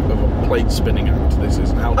much of a plate spinning act this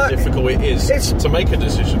is, and how difficult it is to make a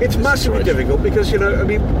decision. It's massively difficult because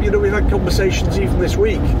we've had conversations even this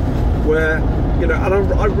week where and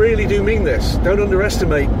I really do mean this. Don't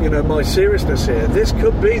underestimate my seriousness here. This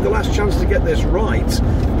could be the last chance to get this right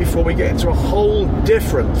before we get into a whole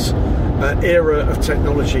different era of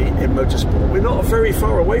technology in motorsport. We're not very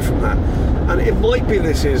far away from that, and it might be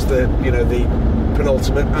this is the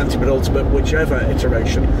penultimate, anti-penultimate, whichever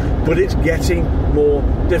iteration, but it's getting more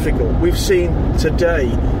difficult. We've seen today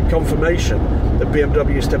confirmation that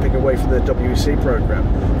BMW is stepping away from their WEC program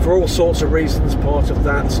for all sorts of reasons. Part of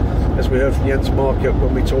that, as we heard from Jens Market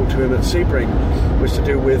when we talked to him at Sebring, was to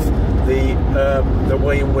do with the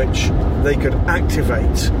way in which they could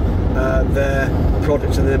activate their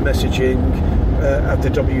products and their messaging at the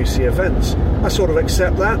WEC events. I sort of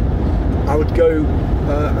accept that. I would go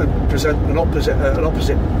and present an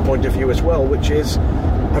opposite point of view as well, which is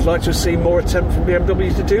I'd like to see more attempt from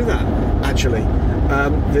BMW to do that. Actually,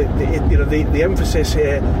 the emphasis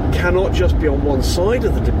here cannot just be on one side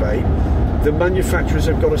of the debate. The manufacturers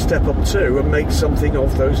have got to step up too and make something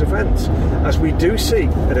of those events, as we do see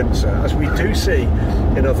at IMSA, as we do see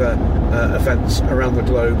in other events around the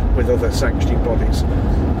globe with other sanctioning bodies.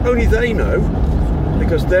 Only they know,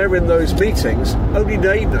 because they're in those meetings, only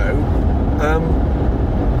they know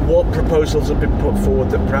what proposals have been put forward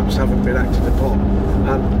that perhaps haven't been acted upon.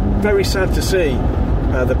 And very sad to see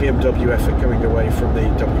the BMW effort going away from the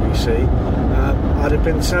WEC. I'd have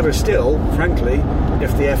been sadder still, frankly,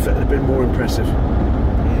 if the effort had been more impressive.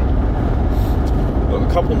 Got a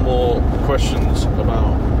couple more questions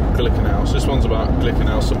about Glickenhaus. This one's about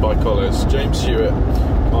Glickenhaus and Bicolis. James Stewart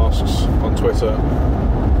asks on Twitter,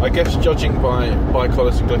 I guess judging by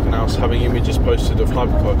Bicolis and Glickenhaus having images posted of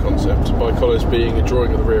hypercar concept, Bicolis being a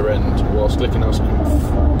drawing of the rear end, whilst Glickenhaus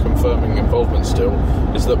confirming involvement still,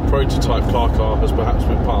 is that prototype car has perhaps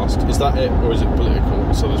been passed. Is that it, or is it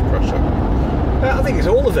political, so there's pressure? I think it's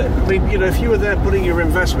all of it. I mean, if you were there putting your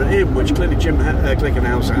investment in, which clearly Jim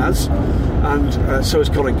Glickenhaus has, and so has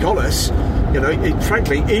Colin Collis,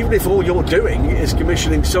 frankly, even if all you're doing is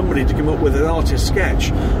commissioning somebody to come up with an artist sketch,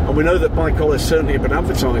 and we know that Bicolis certainly have been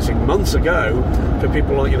advertising months ago for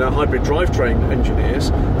people like, hybrid drivetrain engineers,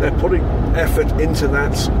 they're putting effort into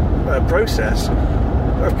that process.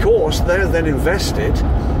 Of course, they're then invested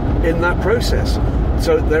in that process.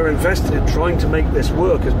 So they're invested in trying to make this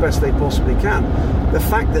work as best they possibly can. The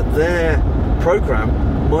fact that their program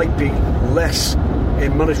might be less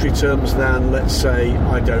in monetary terms than, let's say,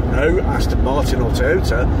 I don't know, Aston Martin or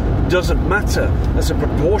Toyota, doesn't matter. As a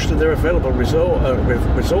proportion of their available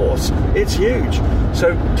resource, it's huge.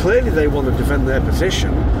 So clearly they want to defend their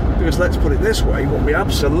position, because let's put it this way, what we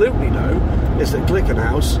absolutely know is that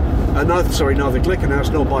Glickenhaus, neither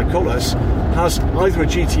Glickenhaus nor Bicolis has either a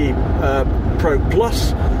GTE Pro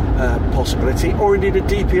Plus possibility, or indeed a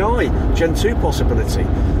DPI Gen 2 possibility.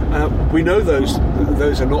 We know those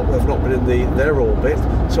have not been in their orbit,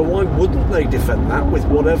 so why wouldn't they defend that with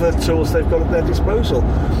whatever tools they've got at their disposal?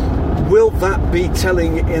 Will that be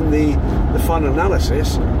telling in the final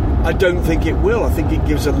analysis? I don't think it will. I think it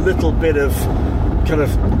gives a little bit of kind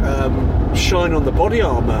of shine on the body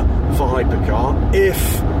armour for hypercar if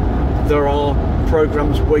there are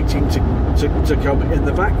programs waiting to come in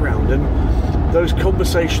the background. And those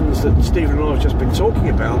conversations that Stephen and I have just been talking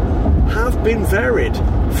about have been varied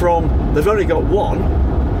from they've only got one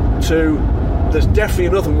to there's definitely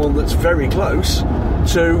another one that's very close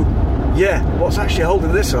to what's actually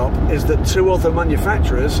holding this up is that two other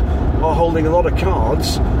manufacturers are holding a lot of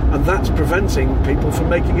cards, and that's preventing people from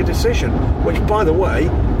making a decision, which, by the way,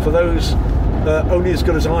 for those only as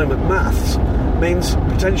good as I am at maths, means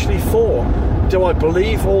potentially 4. Do I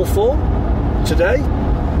believe all 4 today?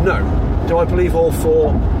 No. Do I believe all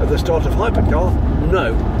 4 at the start of hypercar?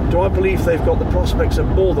 No. Do I believe they've got the prospects of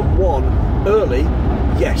more than one early?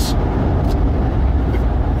 Yes.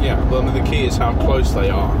 Yeah, well, the key is how close they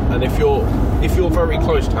are, and if you're very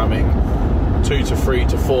close to having 2 to 3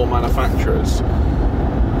 to 4 manufacturers,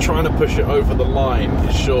 trying to push it over the line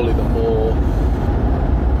is surely the more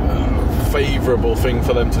favourable thing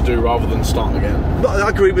for them to do rather than start again. But I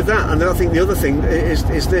agree with that, and I think the other thing is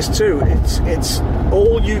this too. It's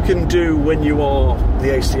all you can do when you are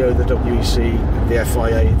the ACO, the WEC, the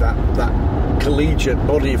FIA, that collegiate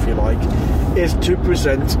body, if you like, is to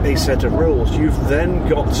present a set of rules. You've then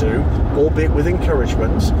got to, albeit with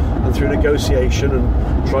encouragement and through negotiation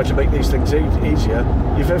and try to make these things easier,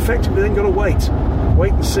 you've effectively then got to wait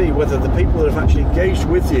and see whether the people that have actually engaged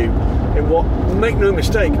with you in what, make no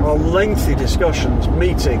mistake, are lengthy discussions,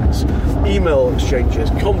 meetings, email exchanges,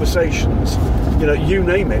 conversations, you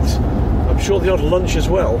name it. I'm sure the odd lunch as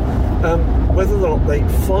well. Whether or not they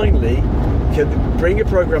finally can bring a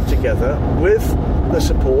programme together with the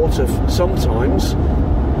support of sometimes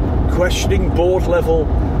questioning board level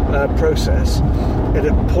process at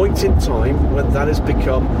a point in time when that has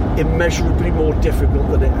become immeasurably more difficult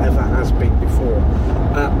than it ever has been before.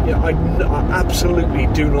 I absolutely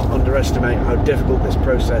do not underestimate how difficult this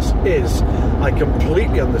process is. I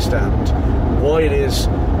completely understand why it is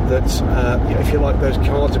that, if you like, those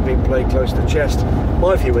cards are being played close to the chest.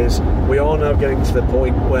 My view is we are now getting to the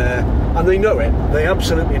point where, and they know it, they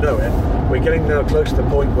absolutely know it, we're getting now close to the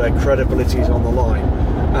point where credibility is on the line.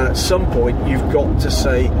 And at some point you've got to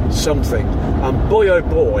say something. And boy oh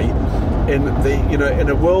boy, in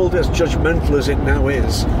a world as judgmental as it now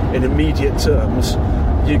is in immediate terms,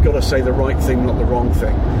 you've got to say the right thing, not the wrong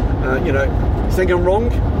thing. Think I'm wrong?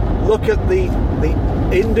 Look at the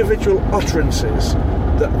individual utterances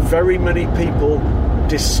that very many people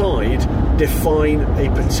define a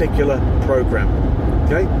particular programme.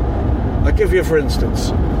 Okay? I'll give you, for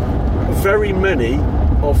instance, very many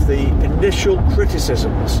of the initial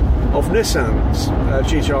criticisms of Nissan's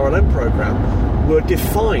GTRLM programme were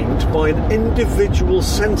defined by an individual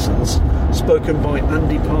sentence spoken by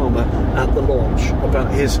Andy Palmer at the launch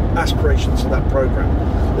about his aspirations for that programme.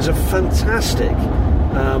 There's a fantastic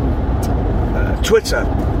Twitter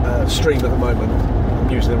stream at the moment. I'm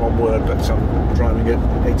using the wrong word, but I'm driving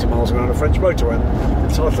at 80 miles around a French motorway.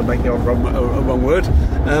 It's hard to make the odd wrong word.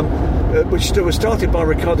 Which was started by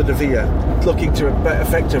Ricardo de Villa, looking to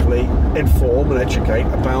effectively inform and educate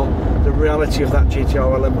about the reality of that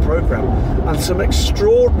GTRLM programme. And some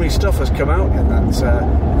extraordinary stuff has come out in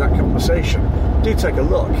that conversation. Do take a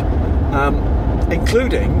look,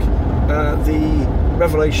 including the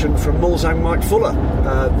revelation from Mulsanne Mike Fuller,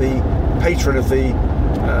 the patron of the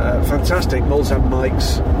fantastic Mulsanne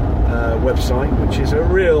Mike's website, which is a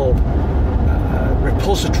real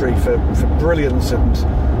repository for brilliance and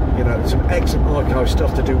some excellent archive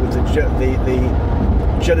stuff to do with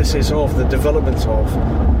the genesis of the development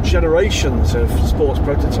of generations of sports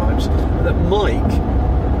prototypes. That Mike,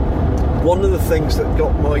 one of the things that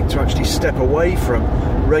got Mike to actually step away from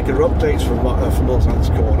regular updates from Mulsanne's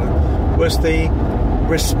Corner was the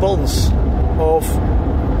response of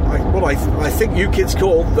what I think you kids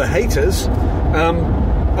call the haters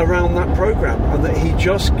around that programme, and that he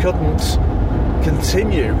just couldn't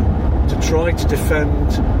continue to try to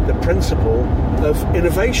defend the principle of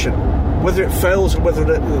innovation, whether it fails or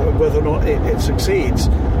whether or not it succeeds,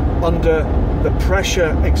 under the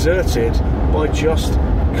pressure exerted by just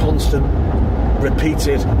constant,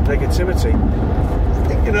 repeated negativity. I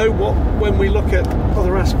think, when we look at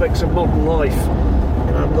other aspects of modern life,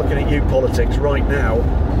 I'm looking at you politics right now,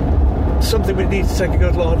 something we need to take a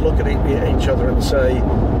good hard look at each other and say,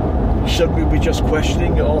 should we be just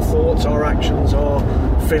questioning our thoughts, our actions, our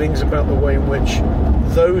feelings about the way in which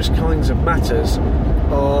those kinds of matters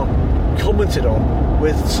are commented on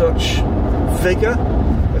with such vigour,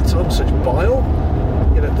 at times such bile?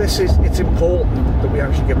 It's important that we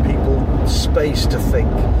actually give people space to think,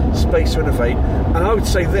 space to innovate, and I would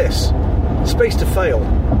say this, space to fail,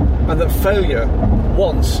 and that failure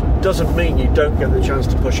once doesn't mean you don't get the chance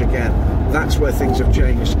to push again. That's where things have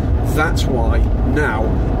changed. That's why now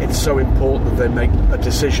it's so important that they make a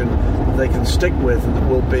decision that they can stick with and that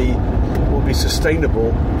will be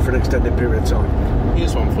sustainable for an extended period of time.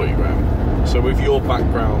 Here's one for you, Graham. So with your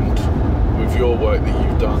background, with your work that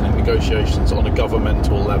you've done in negotiations on a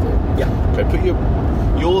governmental level, okay,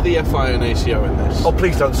 you're the FIA and ACO in this. Oh,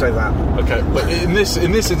 please don't say that. Okay, but in this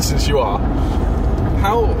instance you are.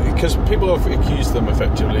 How? Because people have accused them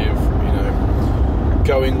effectively of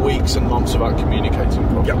going weeks and months without communicating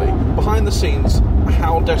properly. Yep. Behind the scenes,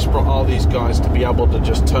 how desperate are these guys to be able to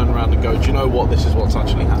just turn around and go, do you know what, this is what's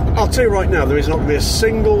actually happening? I'll tell you right now, there is not going to be a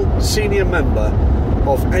single senior member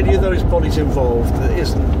of any of those bodies involved that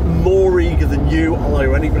isn't more eager than you, I,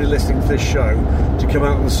 or anybody listening to this show to come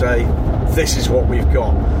out and say, this is what we've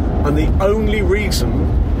got. And the only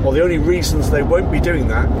reason, or the only reasons they won't be doing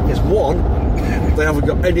that is, one, they haven't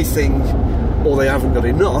got anything or they haven't got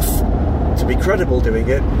enough to be credible doing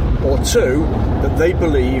it, or 2, that they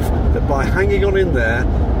believe that by hanging on in there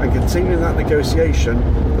and continuing that negotiation,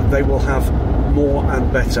 that they will have more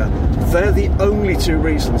and better. They're the only 2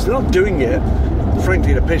 reasons. They're not doing it,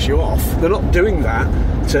 frankly, to piss you off. They're not doing that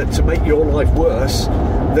to make your life worse.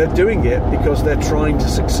 They're doing it because they're trying to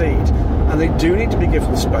succeed. And they do need to be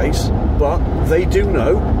given space, but they do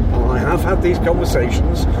know, and I have had these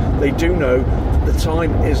conversations, they do know that the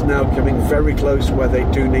time is now coming very close where they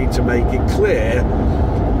do need to make it clear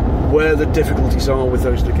where the difficulties are with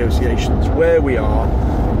those negotiations, where we are.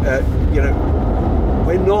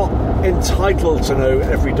 We're not entitled to know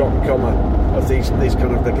every dot and comma of these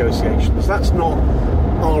kind of negotiations. That's not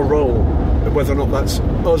our role. Whether or not that's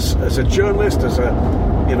us as a journalist, as a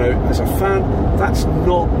fan, that's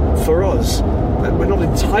not for us. We're not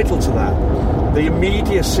entitled to that. The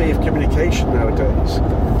immediacy of communication nowadays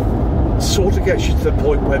sort of gets you to the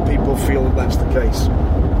point where people feel that that's the case.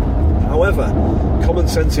 However, common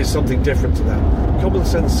sense is something different to that. Common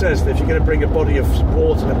sense says that if you're going to bring a body of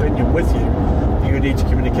support and opinion with you, you need to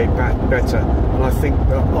communicate better. And I think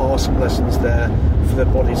there are some lessons there for the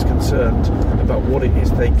bodies concerned about what it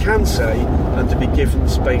is they can say and to be given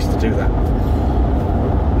space to do that.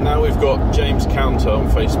 Now we've got James Counter on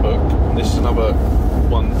Facebook. This is another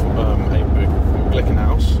one from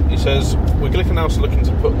Glickenhaus. He says, with Glickenhaus looking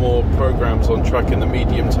to put more programmes on track in the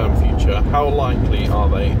medium-term future, how likely are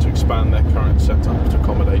they to expand their current setup to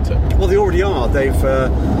accommodate it? Well, they already are. They've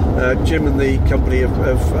Jim and the company of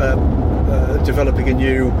developing a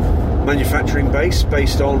new manufacturing base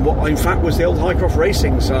based on what in fact was the old Highcroft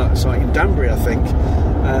Racing site in Danbury, I think.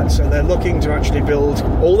 So they're looking to actually build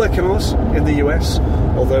all their cars in the US,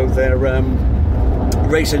 although their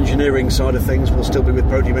race engineering side of things will still be with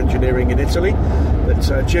Podium Engineering in Italy.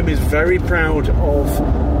 But Jim is very proud of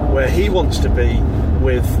where he wants to be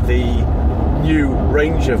with the new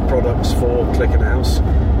range of products for Glickenhaus,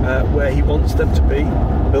 where he wants them to be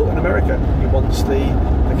built in America. He wants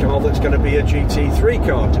the car that's going to be a GT3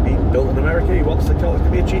 car to be built in America. He wants the car that's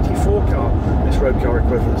going to be a GT4 car, this road car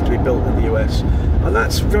equivalent, to be built in the US. And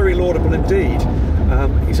that's very laudable indeed.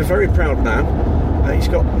 He's a very proud man. He's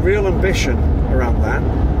got real ambition around that.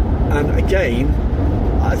 And again,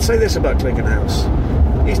 I'd say this about Glickenhaus.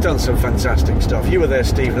 He's done some fantastic stuff. You were there,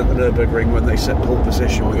 Stephen, at the Nürburgring when they set pole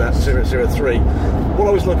position with that 003. What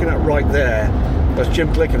I was looking at right there was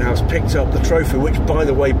Jim Glickenhaus picked up the trophy, which, by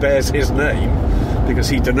the way, bears his name because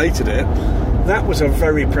he donated it. That was a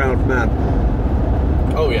very proud man.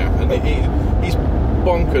 Oh, yeah. And he's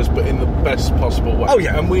bonkers, but in the best possible way. Oh,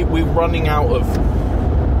 yeah. And we're running out of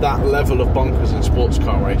that level of bonkers in sports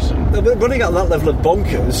car racing. We're running out of that level of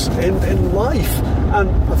bonkers in life. And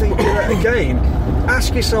I think, again,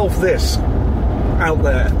 ask yourself this out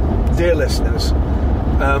there, dear listeners.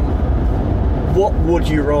 What would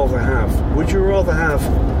you rather have? Would you rather have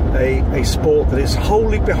a sport that is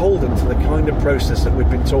wholly beholden to the kind of process that we've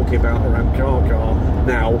been talking about around car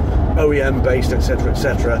now, OEM based, etc.,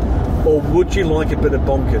 etc., or would you like a bit of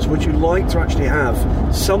bonkers? Would you like to actually have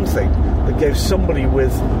something that gave somebody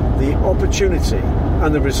with the opportunity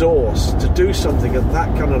and the resource to do something at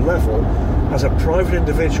that kind of level as a private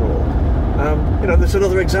individual? There's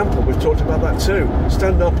another example. We've talked about that too.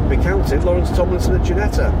 Stand up and be counted. Lawrence Tomlinson at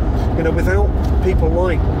Ginetta. Without people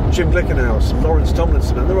like Jim Glickenhaus, Lawrence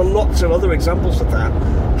Tomlinson, and there are lots of other examples of that.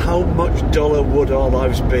 How much duller would our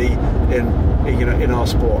lives be in our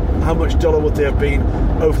sport? How much duller would they have been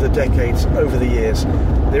over the decades, over the years?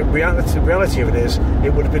 The reality of it is,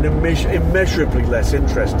 it would have been immeasurably less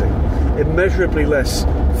interesting, immeasurably less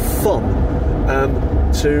fun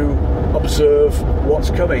to observe what's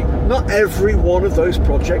coming. Not every one of those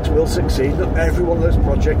projects will succeed. Not every one of those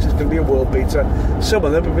projects is going to be a world beater. Some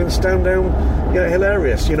of them have been stand down,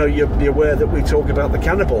 hilarious. You'll be aware that we talk about the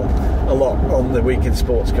Cannibal a lot on the Week in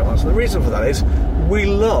Sports Cars. And the reason for that is we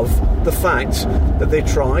love the fact that they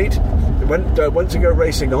tried. They went to go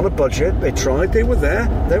racing on a budget. They tried. They were there.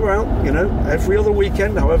 They were out, every other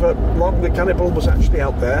weekend, however long the Cannibal was actually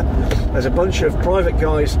out there. There's a bunch of private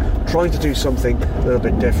guys trying to do something a little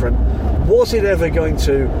bit different. Was it ever going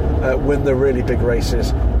to win the really big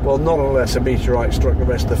races? Well, not unless a meteorite struck the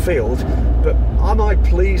rest of the field. But am I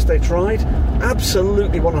pleased they tried?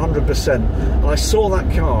 Absolutely 100%. I saw that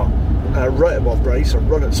car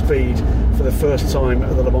run at speed for the first time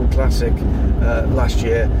at the Le Mans Classic last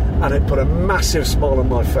year, and it put a massive smile on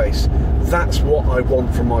my face. That's what I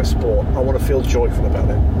want from my sport. I want to feel joyful about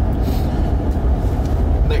it.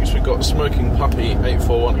 Next we've got Smoking Puppy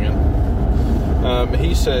 841 again.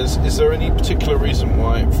 He says, is there any particular reason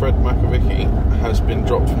why Fred Makovicky has been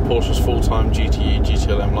dropped from Porsche's full-time GTE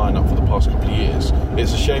GTLM lineup for the past couple of years?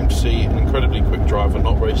 It's a shame to see an incredibly quick driver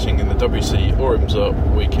not racing in the WC or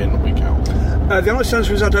IMSA week in, week out. The honest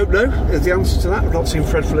answer is I don't know the answer to that. I've not seen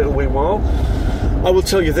Fred for a little while. I will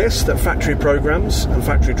tell you this, that factory programmes and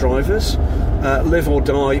factory drivers live or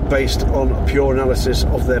die based on a pure analysis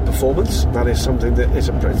of their performance. That is something that is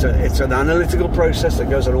it's an analytical process that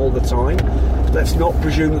goes on all the time. Let's not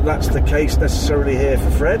presume that that's the case necessarily here for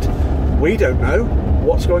Fred. We don't know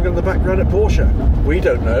what's going on in the background at Porsche. We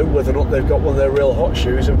don't know whether or not they've got one of their real hot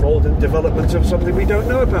shoes involved in development of something we don't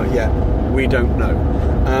know about yet. We don't know.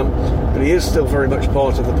 But he is still very much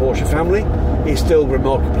part of the Porsche family. He's still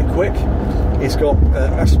remarkably quick. He's got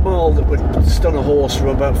a smile that would stun a horse from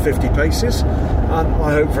about 50 paces, and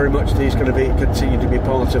I hope very much that he's going to continue to be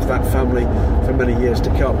part of that family for many years to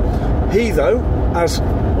come. He, though, as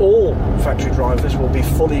all factory drivers, will be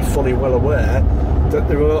fully well aware that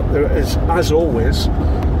there is, as always,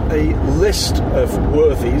 a list of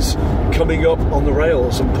worthies coming up on the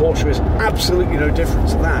rails, and Porsche is absolutely no different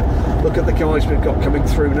to that. Look at the guys we've got coming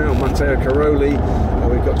through now: Matteo Caroli,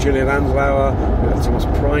 we've got Julian Andlauer, we've got Thomas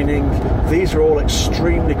Preining. These are all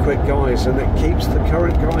extremely quick guys, and it keeps the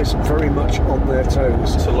current guys very much on their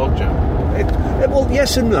toes. It's a logjam. Well,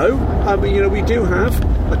 yes and no. I mean, we do have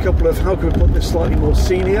a couple of, how can we put this, slightly more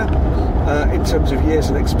senior in terms of years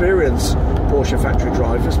and experience Porsche factory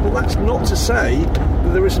drivers, but that's not to say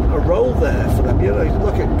that there isn't a role there for them.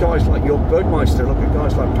 Look at guys like Jörg Bergmeister, look at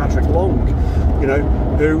guys like Patrick Long,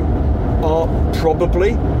 who are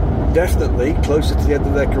probably, definitely closer to the end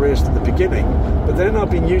of their careers than the beginning, but they're now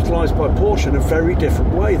being utilised by Porsche in a very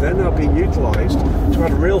different way. They're now being utilised to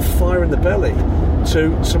add a real fire in the belly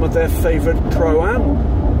to some of their favourite Pro-Am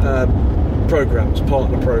programs,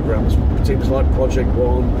 partner programs, teams like Project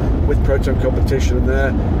One with Proton Competition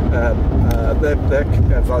and their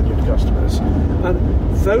valued customers,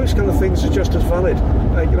 and those kind of things are just as valid.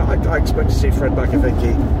 I expect to see Fred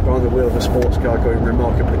Makovicky behind the wheel of a sports car going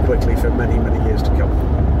remarkably quickly for many years to come.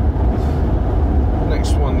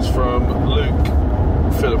 Next one's from Luke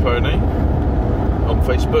Filippone on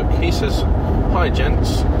Facebook. He says, "Hi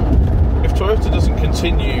gents, if Toyota doesn't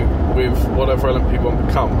continue with whatever LMP1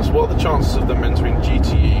 becomes, what are the chances of them entering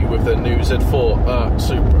GTE with their new Z4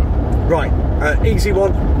 Supra?" Right, easy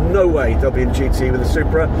one. No way they'll be in GTE with a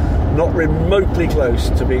Supra. Not remotely close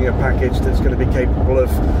to being a package that's going to be capable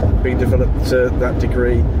of being developed to that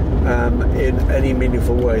degree in any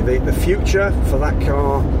meaningful way. The future for that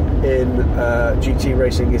car in GT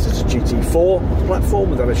racing is as a GT4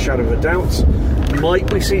 platform, without a shadow of a doubt.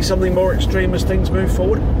 Might we see something more extreme as things move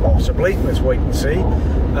forward? Possibly. Let's wait and see.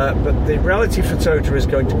 But the reality for Toyota is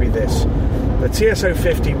going to be this. The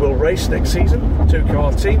TS050 will race next season,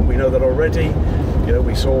 two-car team. We know that already.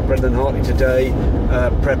 We saw Brendan Hartley today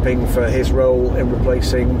prepping for his role in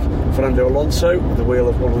replacing Fernando Alonso at the wheel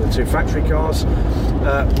of one of the two factory cars.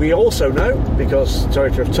 We also know, because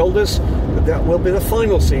Toyota have told us, that will be the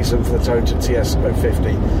final season for the Toyota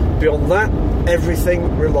TS050. Beyond that,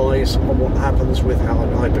 everything relies on what happens with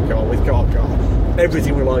hypercar, with car.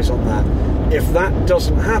 Everything relies on that. If that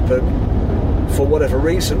doesn't happen, for whatever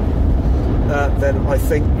reason, then I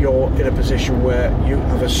think you're in a position where you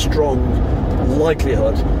have a strong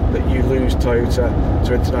likelihood that you lose Toyota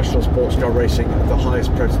to international sports car racing at the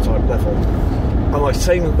highest prototype level. Am I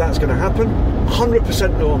saying that that's going to happen?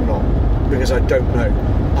 100% no, I'm not, because I don't know.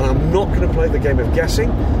 And I'm not going to play the game of guessing,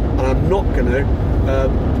 and I'm not going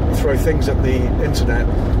to throw things at the internet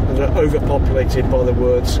that are overpopulated by the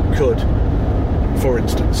words could, for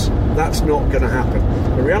instance. That's not going to happen.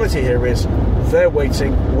 The reality here is they're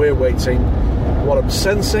waiting, we're waiting. What I'm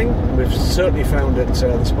sensing, we've certainly found at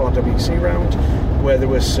the Spa WC round, where there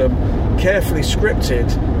was some carefully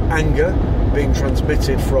scripted anger being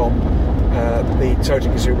transmitted from the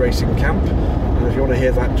Toyota Gazoo Racing camp. And if you want to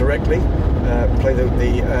hear that directly, play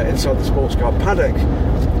the Inside the Sports Car Paddock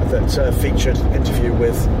that featured interview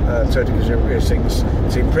with Toyota Gazoo Racing's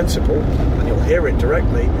team principal, and you'll hear it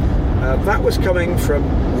directly. That was coming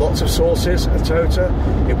from lots of sources at Toyota.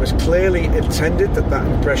 It was clearly intended that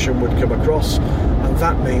impression would come across, and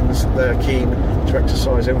that means they're keen to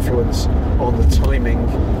exercise influence on the timing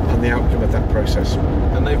and the outcome of that process.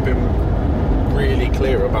 And they've been really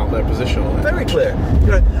clear about their position on it. Very clear.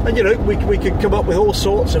 We could come up with all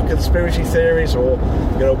sorts of conspiracy theories or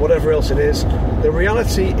whatever else it is. The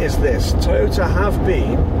reality is this: Toyota have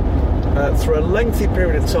been through a lengthy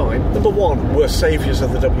period of time, number one, were saviours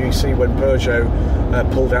of the WEC when Peugeot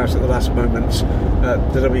pulled out at the last moment.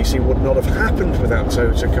 The WEC would not have happened without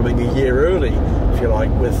Toyota coming a year early, if you like,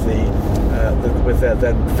 with their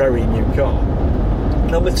then very new car.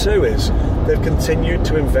 Number two is they've continued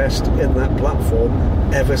to invest in that platform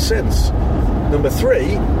ever since. Number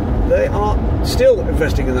three, they are still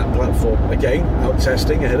investing in that platform. Again, out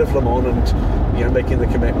testing ahead of Le Mans and making the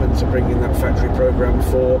commitment to bringing that factory program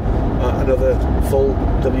for another full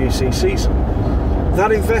WC season.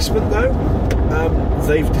 That investment, though,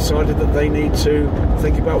 they've decided that they need to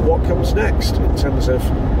think about what comes next in terms of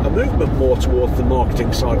a movement more towards the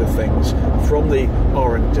marketing side of things from the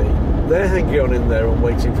R&D. They're hanging on in there and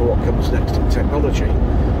waiting for what comes next in technology.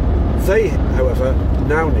 They, however,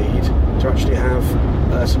 now need to actually have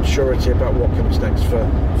some surety about what comes next for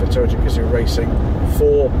Toyota Gazoo Racing,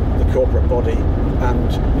 for the corporate body,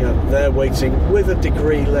 and they're waiting with a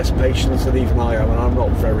degree less patience than even I am, and I'm not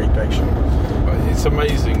very patient. It's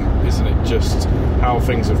amazing, isn't it, just how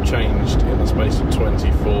things have changed in the space of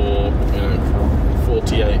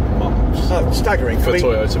 48 months. Staggering for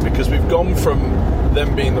Toyota, because we've gone from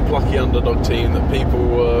them being the plucky underdog team that people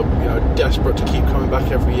were desperate to keep coming back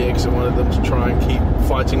every year because they wanted them to try and keep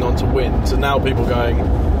fighting on to win, to now people going,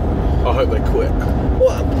 I hope they quit.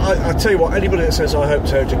 Well, I tell you what, anybody that says I hope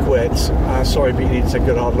Toyota quits, sorry, but you need to take a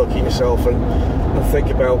good hard look at yourself and think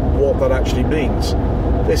about what that actually means.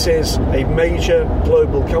 This is a major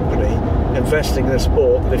global company investing in a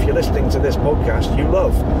sport that, if you're listening to this podcast, you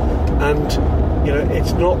love. And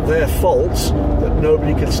it's not their fault that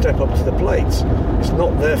nobody can step up to the plate. It's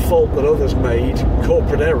not their fault that others made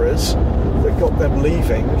corporate errors that got them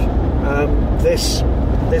leaving this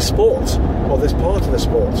sport, or this part of the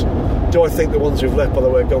sport. Do I think the ones who've left, by the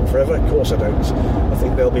way, are gone forever? Of course I don't. I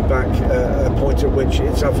think they'll be back at a point at which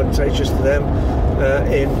it's advantageous to them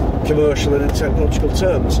in commercial and in technological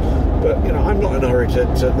terms. But I'm not in a hurry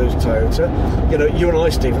to lose Toyota. You and I,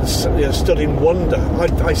 Stephen, stood in wonder.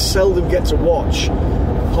 I seldom get to watch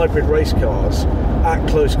hybrid race cars at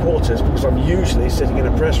close quarters because I'm usually sitting in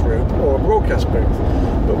a press room or a broadcast booth.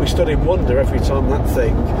 But we stood in wonder every time that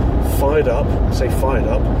thing fired up,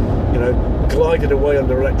 glided away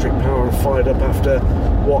under electric power and fired up after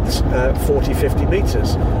 40-50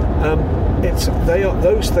 metres.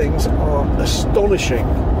 Those things are astonishing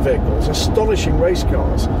vehicles, astonishing race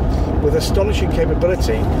cars with astonishing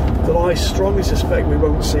capability that I strongly suspect we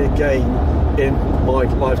won't see again in my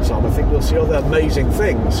lifetime. I think we'll see other amazing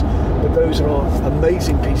things, but those are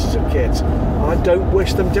amazing pieces of kit. I don't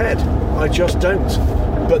wish them dead. I just don't.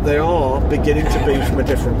 But they are beginning to be from a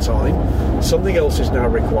different time. Something else is now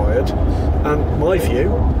required. And my view,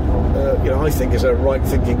 I think as a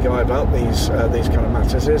right-thinking guy about these kind of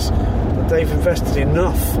matters, is that they've invested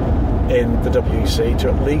enough in the WEC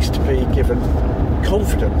to at least be given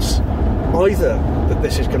confidence, either that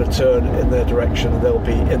this is going to turn in their direction and they'll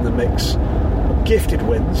be in the mix, gifted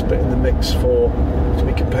wins, but in the mix to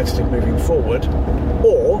be competitive moving forward,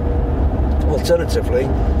 or alternatively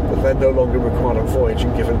that they're no longer required on voyage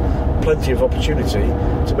and given plenty of opportunity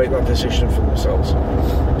to make that decision for themselves.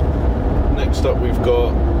 Next up we've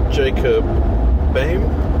got Jacob Baim,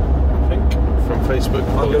 I think, from Facebook.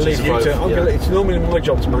 I'm going to leave you to... It's normally my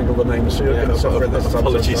job to mangle the names, so you're going to suffer this time.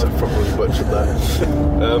 Apologies, I've probably butchered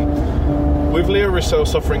that. With Leo Roussel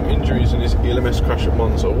suffering injuries in his ELMS crash at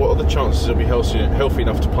Monza, what are the chances he'll be healthy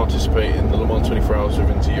enough to participate in the Le Mans 24 Hours of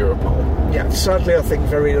Inter Europol? Yeah, sadly I think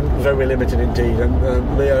very, very limited indeed.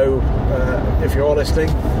 And Leo, if you're listening,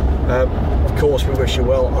 of course we wish you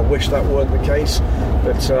well. I wish that weren't the case,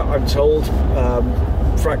 but I'm told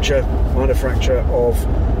minor fracture of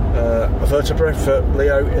a vertebra for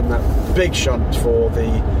Leo in that big shunt for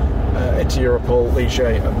the Inter Europol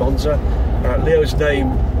Ligier at Monza. Leo's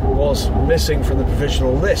name was missing from the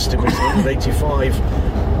provisional list. It was 185,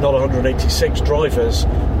 not 186 drivers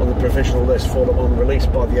on the provisional list for Le Mans,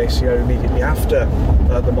 released by the ACO immediately after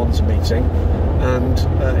the Monza meeting, and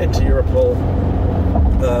Inter Europol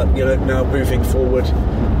now moving forward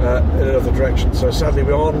in another direction. So sadly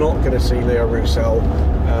we are not going to see Leo Roussel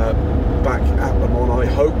back at Le Mans. I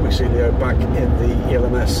hope we see Leo back in the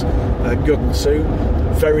ELMS Goodwin soon.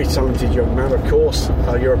 Very talented young man, of course,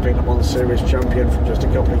 European Le Mans Series champion from just a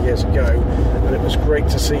couple of years ago, and it was great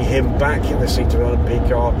to see him back in the seat of an LMP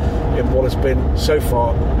car in what has been so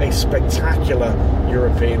far a spectacular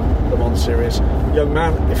European Le Mans Series. Young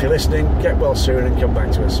man, if you're listening, get well soon and come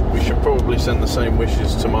back to us. We should probably send the same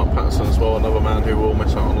wishes to Mark Patterson as well, another man who will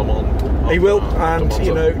miss out on Le Mans. He will, and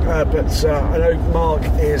but I know Mark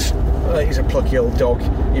is he's a plucky old dog.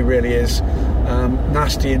 He really is.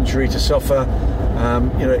 Nasty injury to suffer.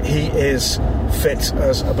 He is fit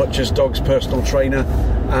as a butcher's dog's personal trainer,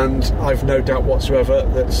 and I've no doubt whatsoever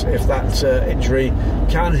that if that injury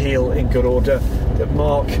can heal in good order, that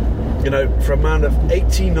Mark, for a man of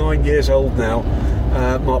 89 years old now,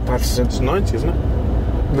 Mark Patterson... It's 90, isn't it?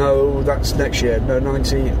 No, that's next year. No,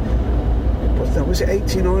 90. Was it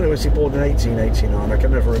 89 or was he born in 1889? I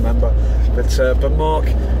can never remember. But Mark,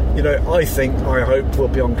 I hope will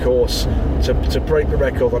be on course to break the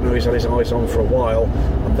record I know he's had his eyes on for a while,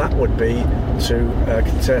 and that would be to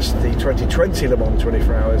contest the 2020 Le Mans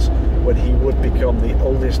 24 Hours, when he would become the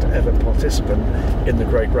oldest ever participant in the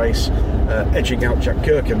great race, edging out Jack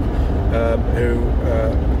Kirkin,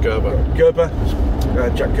 Gerber.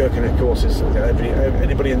 Jack Kirkin, of course, is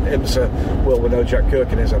anybody in IMSA will know Jack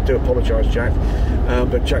Kirkin is. I do apologise, Jack,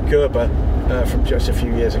 but Jack Gerber from just a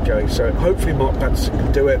few years ago. So hopefully Mark Patterson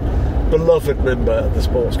can do it. Beloved member of the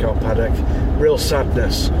sports car paddock. Real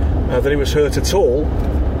sadness that he was hurt at all.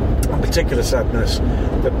 In particular sadness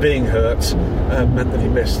that being hurt meant that he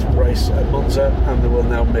missed the race at Monza, and they will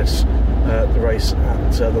now miss the race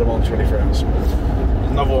at the Le Mans 24 Hours.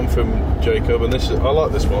 Another one from Jacob, and I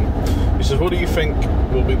like this one. He says, what do you think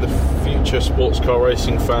will be the future sports car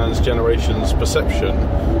racing fans' generation's perception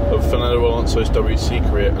of Fernando Alonso's WEC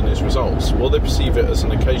career and his results? Will they perceive it as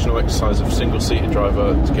an occasional exercise of single-seater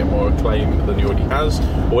driver to get more acclaim than he already has?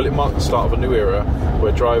 Or will it mark the start of a new era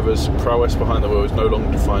where drivers' prowess behind the wheel is no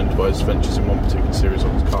longer defined by his adventures in one particular series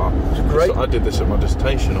of his car? Great. So I did this at my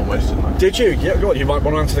dissertation almost, didn't I? Did you? Yeah, God, you might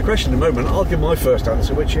want to answer the question in a moment. I'll give my first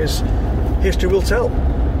answer, which is history will tell.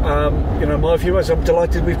 My view is I'm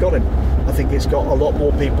delighted we've got him. I think it's got a lot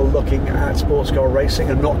more people looking at sports car racing,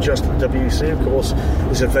 and not just the WEC, of course.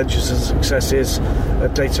 His adventures and successes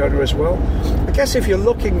at Daytona as well. I guess if you're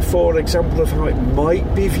looking for an example of how it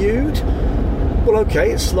might be viewed, well,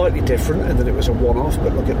 okay, it's slightly different in that it was a one-off,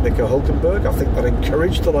 but look at Nico Hülkenberg. I think that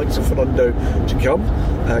encouraged the likes of Fernando to come,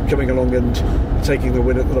 coming along and taking the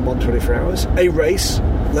win at the Le Mans 24 Hours. A race,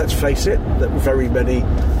 let's face it, that very many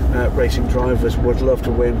racing drivers would love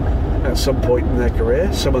to win at some point in their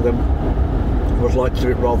career. Some of them would like to do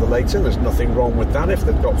it rather later. There's nothing wrong with that if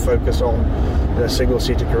they've got focus on their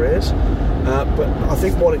single-seater careers. But I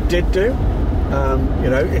think what it did do,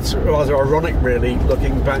 it's rather ironic, really,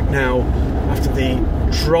 looking back now after the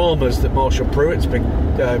dramas that Marshall Pruitt's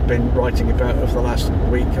been writing about over the last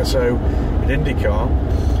week or so in IndyCar.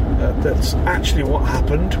 That's actually what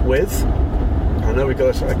happened with. I know we've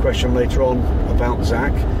got a question later on about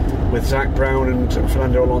Zach, with Zach Brown and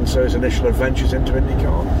Fernando Alonso's initial adventures into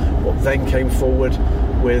IndyCar. What then came forward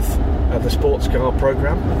with the sports car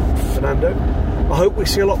programme, Fernando. I hope we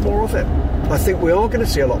see a lot more of it. I think we are going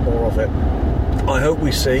to see a lot more of it. I hope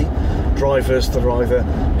we see drivers that are either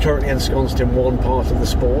currently ensconced in one part of the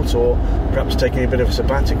sport or perhaps taking a bit of a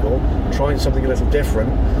sabbatical, trying something a little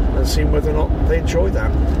different and seeing whether or not they enjoy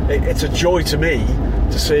that. It's a joy to me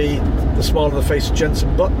to see the smile on the face of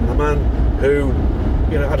Jenson Button, a man who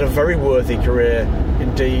had a very worthy career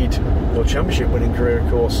indeed, World Championship winning career, of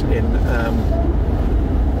course, in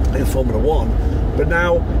Formula One, but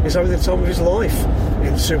now he's having the time of his life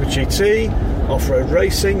in Super GT, off-road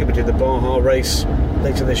racing. He'll be doing the Baja race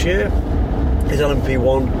later this year. His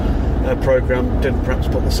LMP1 programme didn't perhaps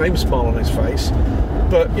put the same smile on his face,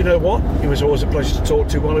 but you know what? He was always a pleasure to talk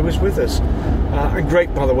to while he was with us. And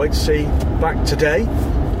great, by the way, to see back today.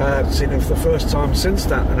 Seen him for the first time since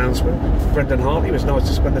that announcement. Brendan Hart. It was nice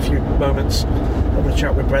to spend a few moments having a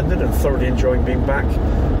chat with Brendan and thoroughly enjoying being back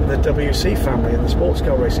in the WC family and the sports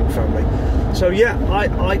car racing family. So yeah, I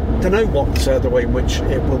don't know what the way in which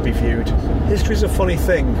it will be viewed. History's a funny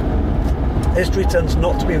thing. History tends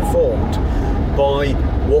not to be informed by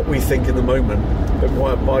what we think in the moment,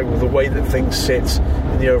 but by the way that things sit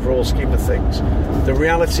in the overall scheme of things. The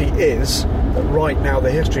reality is that right now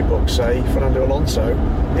the history books say Fernando Alonso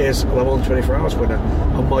is a Le Mans 24 Hours winner,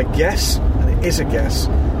 and my guess, and it is a guess,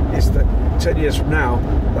 is that 10 years from now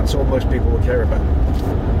that's all most people will care about.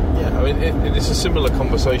 Yeah, I mean it's a similar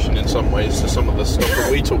conversation in some ways to some of the stuff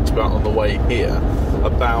that we talked about on the way here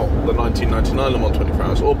about the 1999 Le Mans 24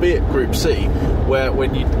 Hours, albeit Group C, where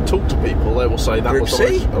when you talk to people they will say that Group was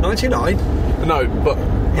C? 99? No, but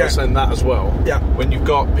I was saying that as well. Yeah. When you've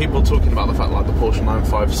got people talking about the fact like the Porsche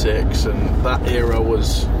 956 and that era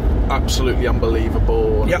was absolutely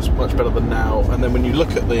unbelievable and it's much better than now, and then when you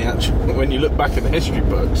look at when you look back in the history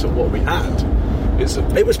books at what we had,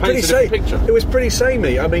 it was pretty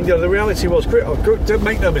samey. I mean, the reality was, don't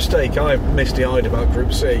make no mistake, I'm misty-eyed about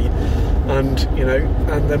Group C, and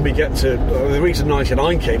then we get to the reason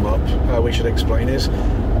 99 came up. We should explain is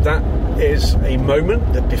that is a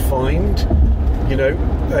moment that defined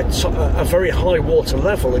a very high water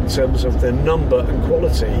level in terms of the number and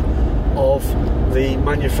quality of the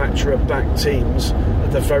manufacturer-backed teams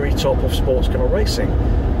at the very top of sports car racing.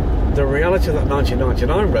 The reality of that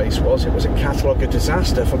 1999 race was it was a catalogue of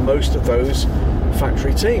disaster for most of those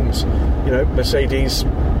factory teams. Mercedes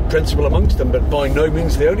principal amongst them, but by no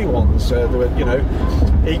means the only ones. There were,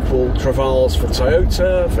 equal travails for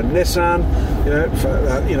Toyota, for Nissan,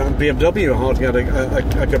 BMW hardly had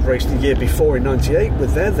a good race the year before in '98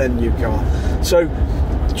 with their then new car. So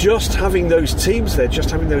just having those teams there,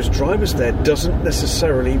 just having those drivers there, doesn't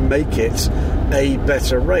necessarily make it a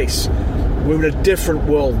better race. We're in a different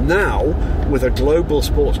world now with a global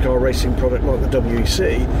sports car racing product like the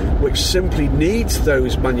WEC, which simply needs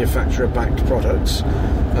those manufacturer-backed products,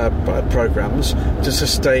 programs, to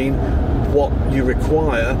sustain what you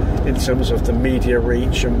require in terms of the media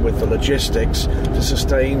reach and with the logistics to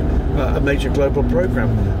sustain a major global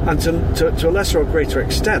program. And to a lesser or greater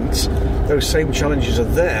extent, those same challenges are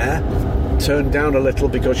there, turned down a little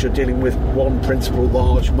because you're dealing with one principal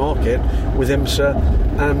large market with IMSA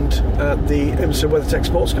and the IMSA WeatherTech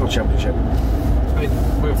Sports Car Championship.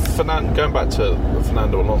 With going back to the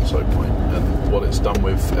Fernando Alonso point and what it's done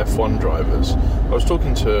with F1 drivers, I was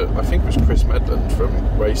talking to, I think it was Chris Medland from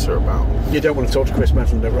Racer about... You don't want to talk to Chris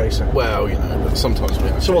Medland at Racer. Well, but sometimes we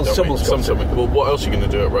have someone's got to. Well, what else are you going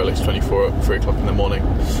to do at Rolex 24 at 3 o'clock in the morning?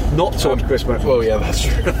 Not talk to Chris Medland. Well, yeah, that's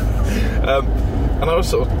true. And I was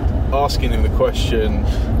sort of asking him the question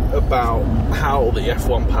about how the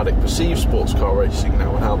F1 paddock perceives sports car racing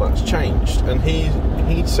now and how that's changed. And he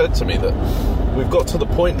said to me that we've got to the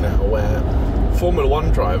point now where Formula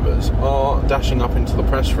 1 drivers are dashing up into the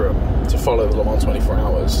press room to follow the Le Mans 24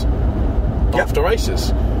 hours after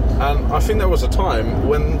races. And I think there was a time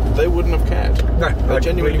when they wouldn't have cared. No, they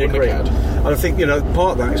genuinely wouldn't have cared. And I think,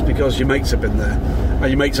 part of that is because your mates have been there, and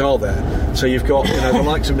your mates are there. So you've got, the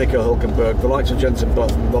likes of Nico Hülkenberg, the likes of Jenson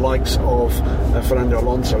Button, the likes of Fernando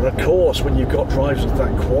Alonso. And of course, when you've got drivers of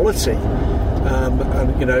that quality, and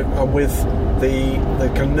with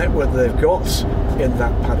the kind of network that they've got in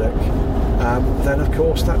that paddock, then of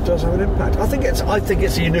course that does have an impact. I think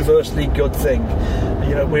it's a universally good thing.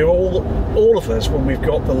 We're all of us, when we've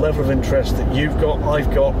got the level of interest that you've got,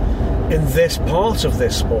 I've got in this part of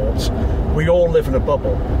this sport, we all live in a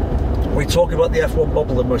bubble. We talk about the F1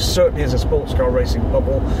 bubble, there most certainly is a sports car racing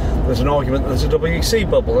bubble. There's an argument that there's a WEC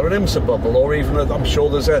bubble or an IMSA bubble, or even I'm sure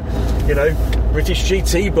there's a British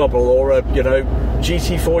GT bubble, or a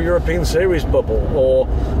GT4 European Series bubble, or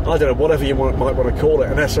I don't know, whatever you might want to call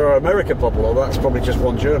it, an SRO America bubble, or that's probably just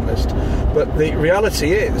one journalist. But the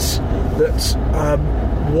reality is that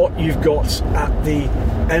what you've got at the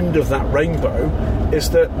end of that rainbow is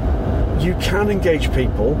that you can engage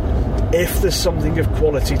people if there's something of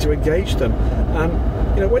quality to engage them. And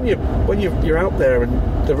when you're out there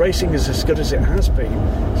and the racing is as good as it has been,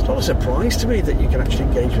 it's not a surprise to me that you can actually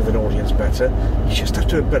engage with an audience better. You just have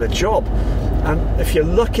to do a better job. And if you're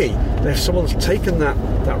lucky, if someone's taken that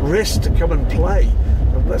risk to come and play,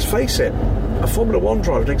 let's face it, a Formula 1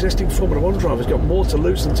 driver, an existing Formula 1 driver, has got more to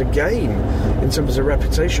lose than to gain in terms of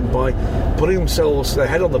reputation by putting themselves their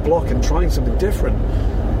head on the block and trying something different.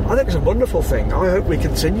 I think it's a wonderful thing. I hope we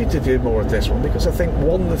continue to do more of this one, because I think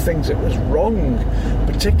one of the things that was wrong,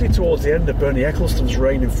 particularly towards the end of Bernie Ecclestone's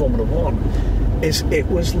reign in Formula 1, is it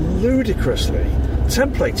was ludicrously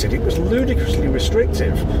templated, it was ludicrously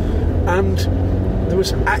restrictive, and there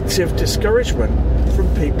was active discouragement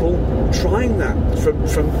from people trying that,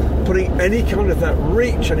 from putting any kind of that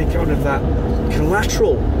reach, any kind of that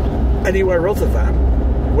collateral anywhere other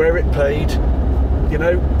than where it paid,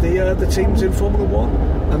 the teams in Formula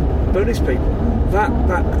 1 and Bernie's people.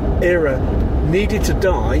 That era needed to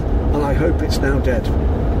die, and I hope it's now dead.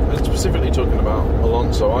 And specifically talking about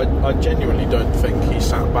Alonso, I genuinely don't think he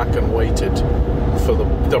sat back and waited for the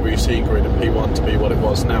WC grid and P1 to be what it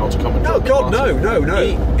was now to come and no, God, no.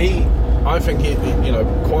 I think he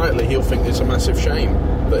quietly he'll think it's a massive shame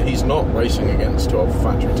that he's not racing against 12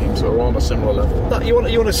 factory teams that are on a similar level. No, you want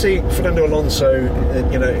to see Fernando Alonso,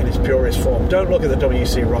 in his purest form. Don't look at the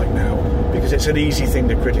WEC right now, because it's an easy thing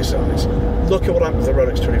to criticise. Look at what happened with the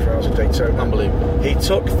Rolex 24 Hours of Daytona. Unbelievable. He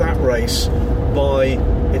took that race by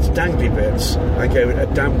its dangly bits and gave it a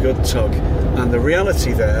damn good tug. And the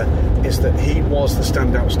reality there is that he was the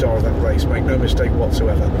standout star of that race. Make no mistake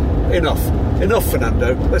whatsoever. Enough,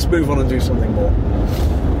 Fernando. Let's move on and do something more.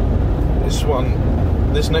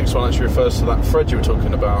 This next one actually refers to that thread you were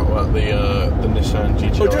talking about the Nissan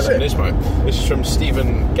GTR Nismo. This is from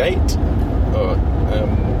Stephen Gate.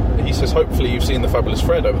 He says, hopefully you've seen the fabulous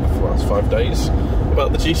thread over the last 5 days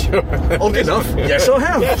about the GTR. Odd enough. Yes, I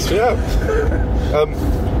have. Yes, you have.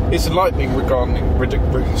 It's enlightening regarding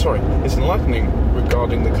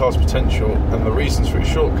the car's potential and the reasons for its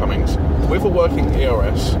shortcomings. With a working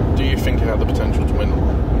ERS, do you think it had the potential to win?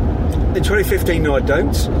 In 2015, no, I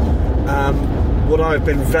don't. Would I have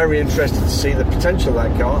been very interested to see the potential of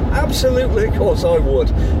that car? Absolutely, of course I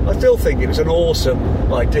would. I still think it was an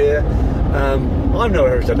awesome idea. I'm no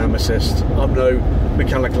aerodynamicist, I'm no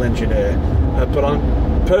mechanical engineer, but I'm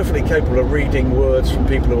perfectly capable of reading words from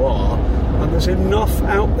people who are, and there's enough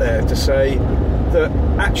out there to say that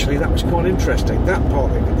actually that was quite interesting. That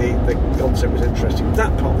part of the concept was interesting.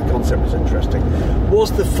 That part of the concept was interesting.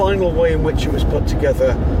 Was the final way in which it was put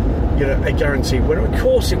together, a guarantee? Well, of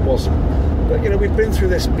course it wasn't. But, we've been through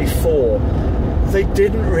this before. They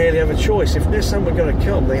didn't really have a choice. If Nissan were going to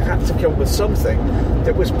come, they had to come with something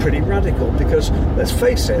that was pretty radical. Because, let's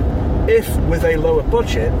face it, if with a lower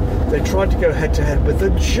budget, they tried to go head-to-head with the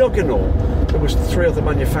juggernaut, there was 3 other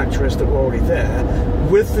manufacturers that were already there,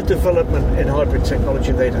 with the development in hybrid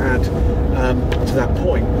technology they'd had to that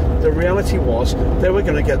point, the reality was they were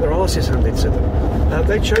going to get their arses handed to them.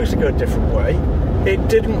 They chose to go a different way. It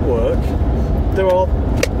didn't work. There are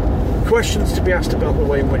questions to be asked about the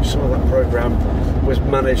way in which some of that programme was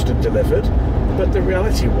managed and delivered, but the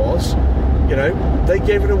reality was, they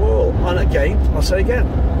gave it a whirl. And again, I'll say again,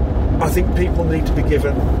 I think people need to be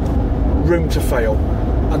given room to fail,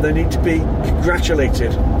 and they need to be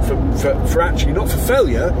congratulated for actually, not for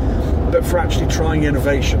failure, but for actually trying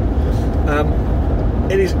innovation.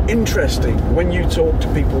 It is interesting when you talk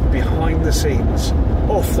to people behind the scenes,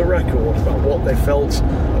 off the record, about what they felt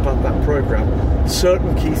about that programme.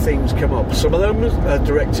 Certain key themes come up. Some of them are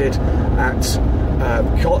directed at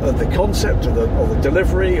the concept or the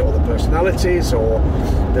delivery or the personalities or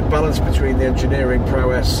the balance between the engineering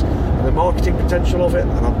prowess and the marketing potential of it.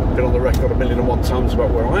 And I've been on the record 1,001 times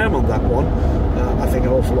about where I am on that one. I think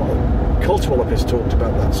an awful lot of culturologists talked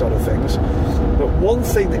about that sort of things. But one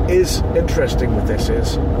thing that is interesting with this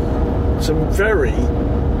is some very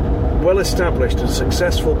well-established and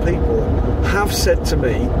successful people have said to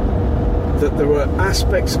me that there were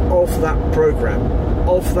aspects of that programme,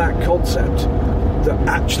 of that concept, that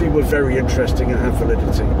actually were very interesting and have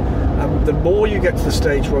validity. The more you get to the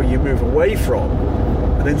stage where you move away from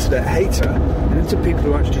an internet hater and into people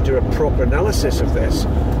who actually do a proper analysis of this,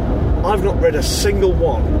 I've not read a single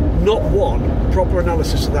one, not one, proper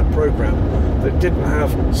analysis of that programme that didn't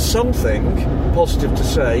have something positive to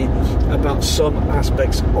say about some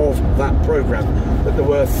aspects of that programme. That there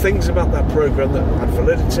were things about that programme that had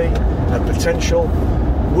validity, had potential.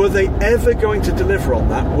 Were they ever going to deliver on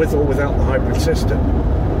that, with or without the hybrid system?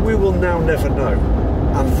 We will now never know.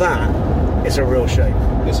 And that is a real shame.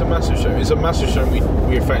 It's a massive shame. It's a massive shame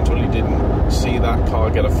we effectively didn't see that car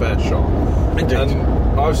get a fair shot. Indeed.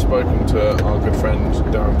 And I've spoken to our good friend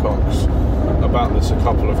Darren Cox about this a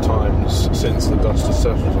couple of times since the dust has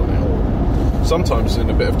settled on it. Sometimes in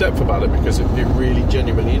a bit of depth about it, because it really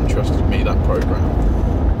genuinely interested me, that programme.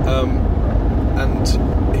 And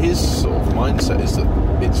his sort of mindset is that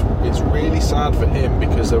it's really sad for him,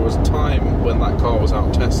 because there was a time when that car was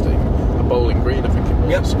out testing, a Bowling Green I think it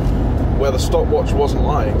was, where the stopwatch wasn't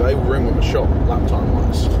lying. They were in with a shot lap time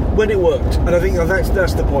wise. When it worked, and I think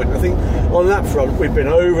that's the point. I think on that front we've been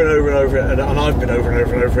over and over and over it, and I've been over and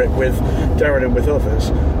over and over it with Darren and with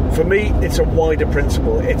others. For me, it's a wider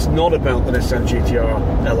principle. It's not about the Nissan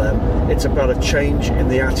GT-R LM. It's about a change in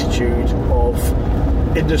the attitude of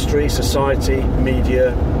industry, society,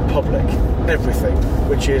 media, public, everything,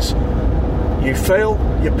 which is you fail,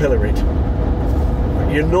 you're pilloried.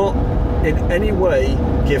 You're not in any way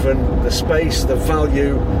given the space, the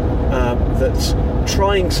value that's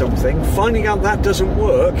trying something, finding out that doesn't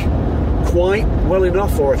work quite well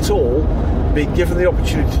enough or at all, being given the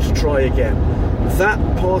opportunity to try again. That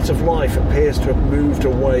part of life appears to have moved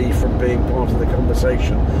away from being part of the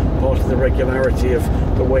conversation, part of the regularity of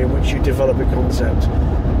the way in which you develop a concept.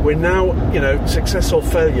 We're now, success or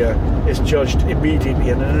failure is judged immediately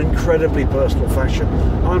in an incredibly personal fashion.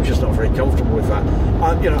 I'm just not very comfortable with that.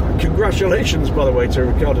 Congratulations, by the way, to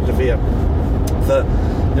Ricardo De Via for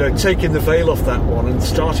taking the veil off that one and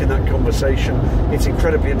starting that conversation. It's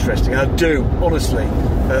incredibly interesting. I do honestly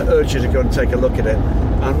urge you to go and take a look at it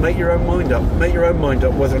and make your own mind up. Make your own mind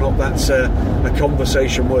up whether or not that's a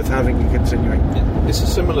conversation worth having and continuing. It's a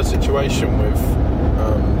similar situation with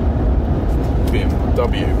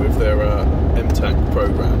BMW with their MTech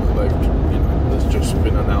program that there's just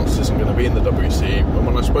been announced isn't going to be in the WC. And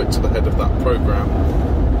when I spoke to the head of that program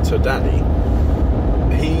today,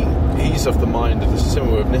 he's of the mind, and this is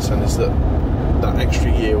similar with Nissan, is that extra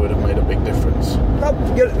year would have made a big difference.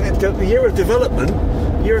 The year of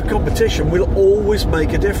development, year of competition will always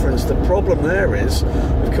make a difference. The problem there is,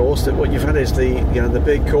 of course, that what you've had is the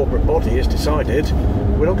big corporate body has decided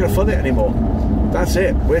we're not going to fund it anymore. That's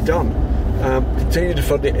it. We're done. Continue to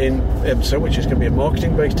fund it in IMSA, which is going to be a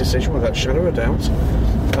marketing-based decision without a shadow of a doubt.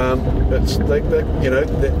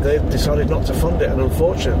 They've decided not to fund it, and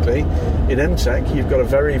unfortunately, in MTech, you've got a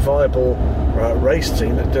very viable race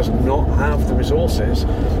team that does not have the resources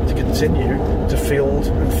to continue to field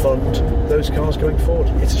and fund those cars going forward.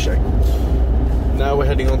 It's a shame. Now we're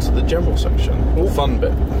heading on to the general section, the fun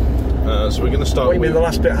bit. So we're going to start. What do you mean the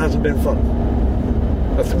last bit hasn't been fun?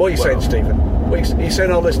 What are you saying, Stephen? What are you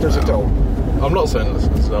saying our listeners are dull? I'm not saying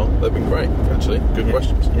listeners are dull. They've been great, actually. Good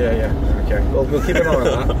questions. Yeah. Okay. Well, we'll keep an eye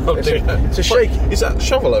on that. It's a shaky. Is that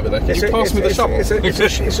shovel over there? Can you pass me the shovel?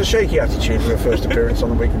 It's a shaky attitude for a first appearance on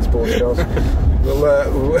the Weekend Sports Cars.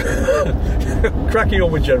 We'll cracking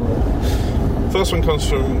on with general. First one comes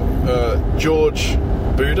from George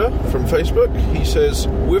Buda from Facebook. He says,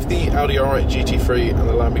 with the Audi R8 GT3 and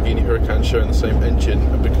the Lamborghini Huracan sharing the same engine,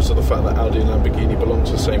 and because of the fact that Audi and Lamborghini belong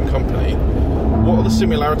to the same company, what are the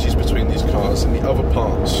similarities between these cars and the other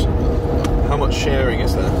parts? How much sharing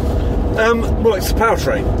is there? Well, it's the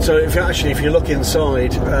powertrain. So if you look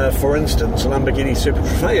inside, for instance, a Lamborghini Super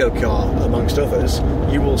Trofeo car, amongst others,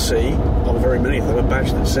 you will see on very many of them a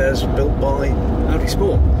badge that says built by Audi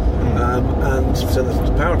Sport. And so the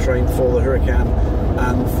powertrain for the Huracan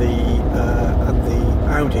and the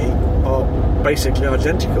Audi are basically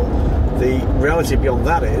identical. The reality beyond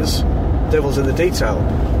that is devil's in the detail.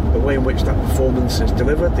 The way in which that performance is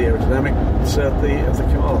delivered, the aerodynamics of the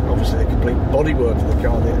car, obviously the complete bodywork of the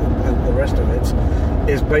car, and the rest of it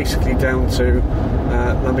is basically down to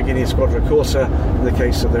Lamborghini Squadra Corsa in the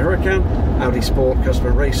case of the Huracan, Audi Sport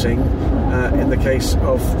Custom Racing in the case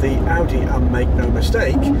of the Audi. And make no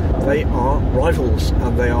mistake, they are rivals,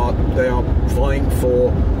 and they are vying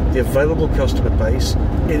for the available customer base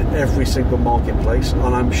in every single marketplace.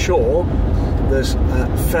 And I'm sure there's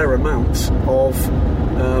a fair amount of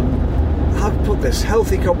how to put this,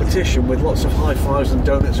 healthy competition with lots of high fives and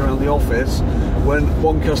donuts around the office when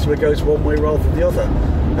one customer goes one way rather than the other.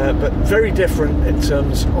 But very different in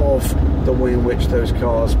terms of the way in which those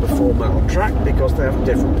cars perform out on track, because they have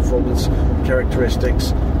different performance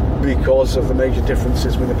characteristics because of the major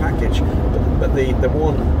differences with the package. But the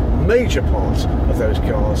one major part of those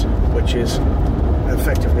cars, which is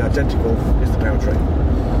effectively identical, is the powertrain.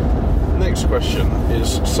 Next question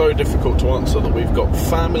is so difficult to answer that we've got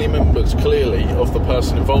family members, clearly, of the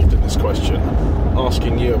person involved in this question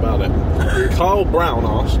asking you about it. Carl Brown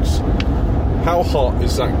asks, how hot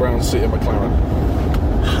is Zak Brown's seat in McLaren?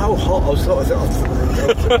 How hot?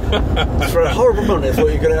 For a horrible moment, I thought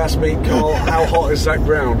you were going to ask me, Carl, how hot is Zak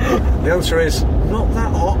Brown? The answer is not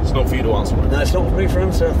that hot. It's not for you to answer. No, it's not for me to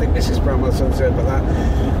answer. I think Mrs. Brown will answer about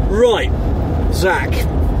that. Right, Zak.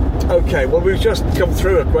 Okay, well, we've just come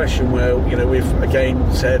through a question where, we've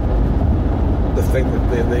again said the thing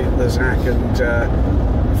that the Zak and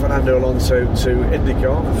Fernando Alonso to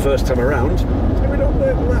IndyCar first time around. Maybe not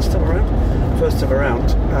the last time around. First time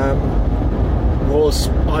around was,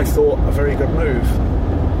 I thought, a very good move.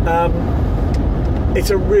 It's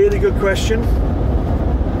a really good question.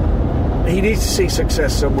 He needs to see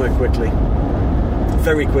success somewhere quickly.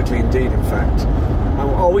 Very quickly indeed, in fact.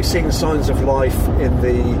 Are we seeing signs of life in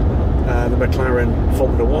the McLaren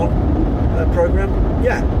Formula One programme?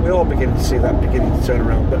 Yeah, we are beginning to see that beginning to turn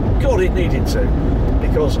around, but God, it needed to,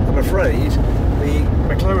 because I'm afraid the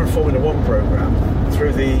McLaren Formula One programme,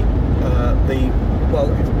 through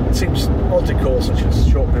it seems odd to call such a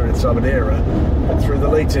short period of time an era, but through the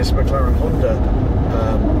latest McLaren Honda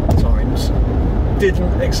times,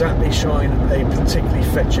 didn't exactly shine a particularly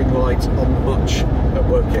fetching light on much at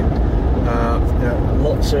working.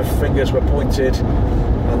 Lots of fingers were pointed,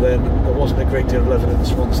 and then there wasn't a great deal of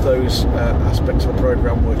evidence once those aspects of the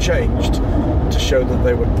programme were changed to show that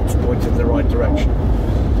they were pointed in the right direction.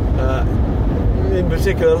 In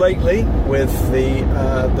particular lately, with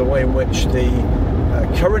the way in which the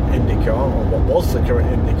current IndyCar, or what was the current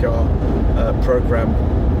IndyCar programme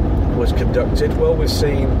was conducted, well, we've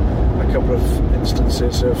seen a couple of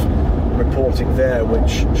instances of reporting there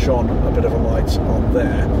which shone a bit of a light on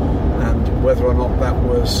there, and whether or not that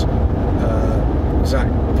was Zak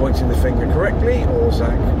pointing the finger correctly or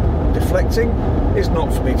Zak deflecting is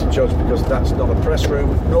not for me to judge, because that's not a press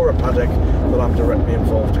room nor a paddock that I'm directly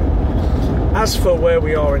involved in. As for where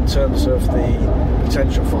we are in terms of the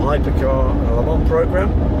potential for hypercar and a Le Mans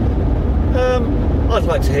programme, I'd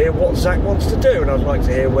like to hear what Zak wants to do, and I'd like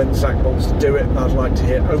to hear when Zak wants to do it, and I'd like to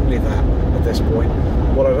hear only that at this point.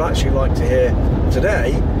 What I'd actually like to hear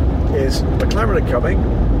today is McLaren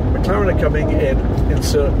are coming in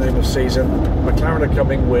insert name of season. McLaren are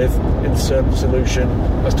coming with insert solution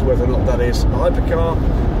as to whether or not that is a hypercar,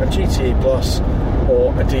 a GTE Plus,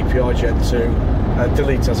 or a DPI Gen 2,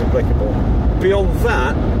 delete as applicable. Beyond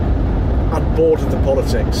that, I'm bored of the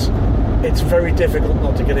politics. it's very difficult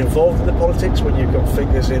not to get involved in the politics when you've got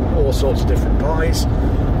fingers in all sorts of different pies.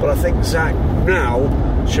 But I think Zach now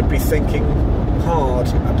should be thinking hard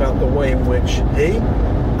about the way in which he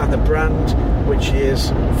and the brand, which he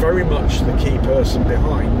is very much the key person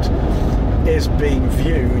behind, is being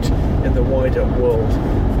viewed in the wider world.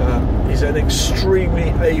 He's an extremely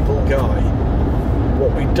able guy.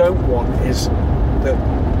 What we don't want is that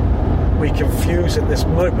we confuse at this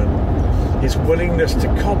moment his willingness to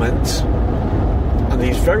comment, and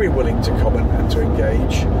he's very willing to comment and to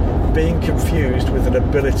engage, being confused with an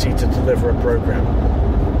ability to deliver a programme.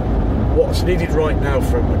 What's needed right now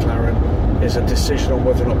from McLaren is a decision on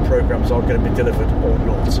whether or not programmes are going to be delivered or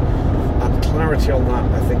not. And clarity on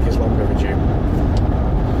that, I think, is long overdue.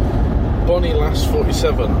 Bonnie Lass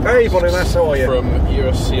 47. Hey, Bonnie Lass, how are you? From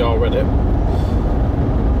USCR Reddit.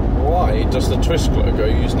 Why does the Twisk logo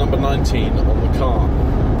use number 19 on the car?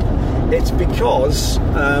 It's because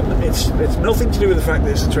it's nothing to do with the fact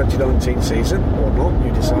that it's the 2019 season, or not,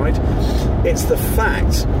 you decide. It's the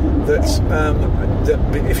fact that that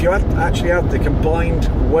if you actually add the combined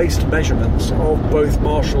waist measurements of both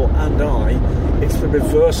Marshall and I, it's the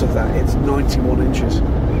reverse of that. It's 91 inches.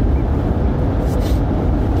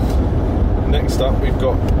 Next up, we've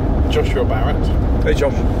got Joshua Barrett. Hey,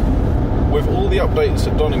 Josh. With all the updates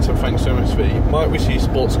at Donington thanks to MSV, might we see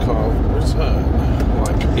sports car return,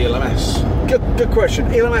 like ELMS? Good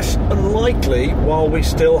question. ELMS unlikely while we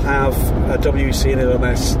still have WEC and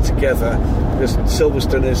ELMS together, because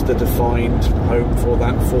Silverstone is the defined home for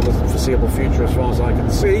that for the foreseeable future as far as I can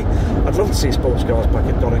see. I'd love to see sports cars back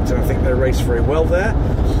at Donington. I think they race very well there.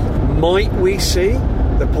 Might we see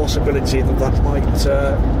the possibility that might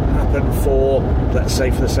happen for, let's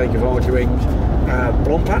say for the sake of arguing,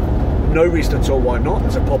 Blancpain? No reason at all why not.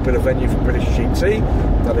 It's a popular venue for British GT.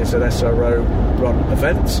 That is an SRO run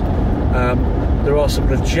event. There are some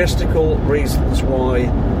logistical reasons why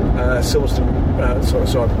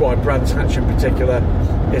Silverstone, why Brands Hatch in particular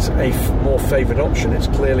is a more favoured option. It's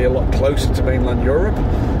clearly a lot closer to mainland Europe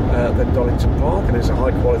than Donington Park, and it's a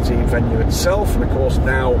high quality venue itself. And of course,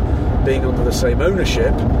 now being under the same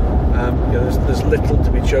ownership, there's little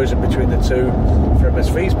to be chosen between the two from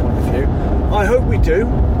MSV's point of view. I hope we do.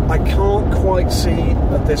 I can't quite see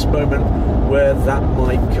at this moment where that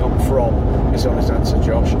might come from, is the honest answer,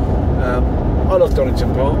 Josh. I love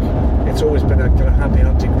Donington Park. It's always been a kind of happy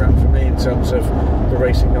hunting ground for me in terms of the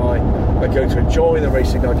racing I go to enjoy, the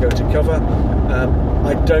racing I go to cover.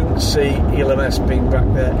 I don't see ELMS being back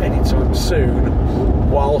there anytime soon,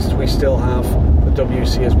 whilst we still have the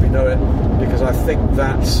WC as we know it, because I think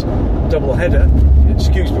that's double header.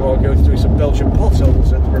 Excuse me while I go through some Belgian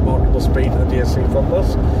potholes at remarkable speed in the DSC Fun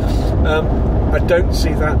Bus. I don't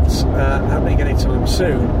see that happening anytime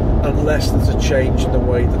soon, unless there's a change in the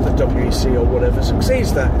way that the WEC or whatever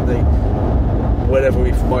succeeds that in the whatever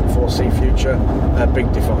we might foresee future being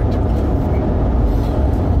defined.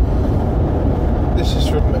 This is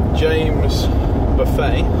from James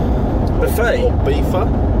Buffet. Buffet? Or Beefer?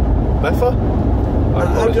 Beffa? I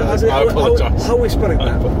apologise. How are we spelling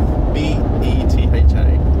that? B-E-T-H-A.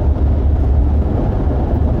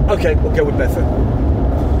 Okay, we'll go with Betha.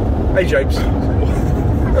 Hey, James.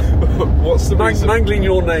 What's the reason? Mangling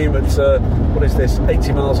your name at, what is this,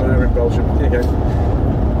 80 miles an hour in Belgium. Here you go.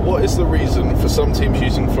 What is the reason for some teams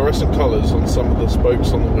using fluorescent colours on some of the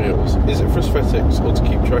spokes on the wheels? Is it for aesthetics, or to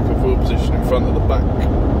keep track of wheel position in front of the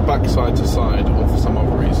back side to side, or for some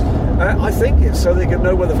other reason? I think it's so they can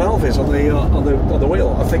know where the valve is on the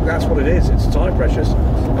wheel. I think that's what it is. It's tyre pressures.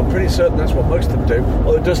 I'm pretty certain that's what most of them do.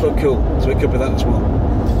 Well, it does look cool, so it could be that as well.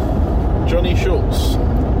 Johnny Schultz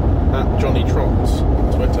at Johnny Trots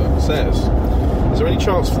on Twitter says, is there any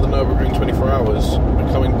chance for the Nürburgring 24 Hours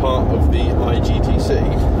becoming part of the IGTC?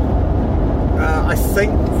 I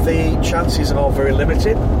think the chances are very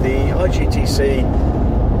limited. The IGTC,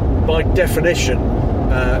 by definition,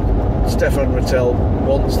 Stefan Rattel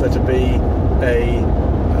wants there to be a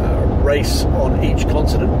race on each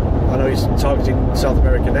continent. I know he's targeting South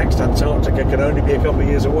America next. Antarctica can only be a couple of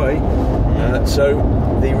years away. So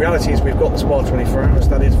the reality is we've got the Spa 24 Hours.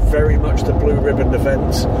 That is very much the blue ribbon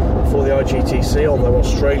event for the IGTC, although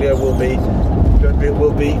Australia will be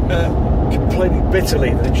complaining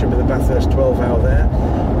bitterly that it should be the Bathurst 12-hour there.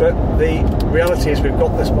 But the reality is we've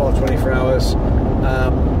got the Spa 24 Hours.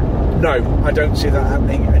 No, I don't see that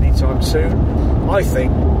happening anytime soon. I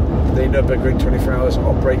think the Nürburgring 24 Hours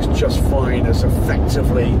operates just fine as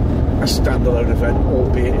effectively a standalone event,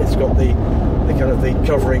 albeit it's got the kind of the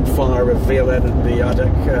covering fire of VLN and the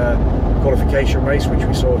ADAC qualification race, which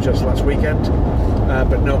we saw just last weekend.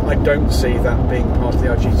 But no, I don't see that being part of the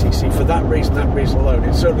IGTC for that reason alone.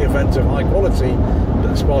 It's certainly an event of high quality, but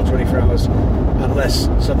the Spa 24 Hours, unless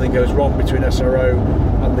something goes wrong between SRO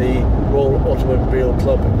and the Royal Automobile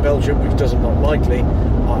Club in Belgium, which doesn't look likely,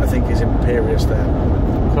 I think is imperious there.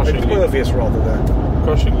 Impervious rather there.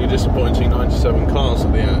 Crushingly disappointing 97 cars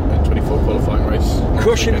at the N24 qualifying race.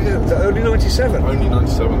 Crushing, only 97? Only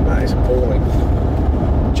 97. That is appalling.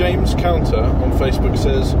 James Counter on Facebook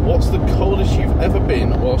says, what's the coldest you've ever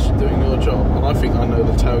been whilst doing your job? And I think I know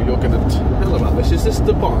the tale you're going to tell about this. Is this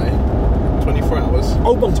Dubai 24 Hours?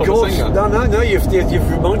 Oh my God! No, you've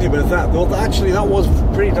reminded me of that. Well, actually, that was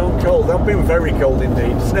pretty darn cold. That'd been very cold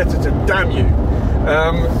indeed. Snetterton, damn you.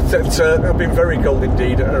 I've been very cold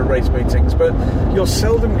indeed at race meetings, but you're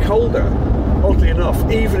seldom colder, oddly enough,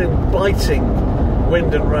 even in biting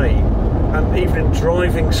wind and rain, and even in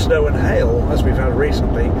driving snow and hail, as we've had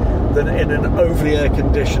recently, than in an overly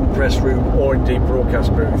air-conditioned press room or indeed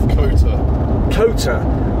broadcast booth. COTA.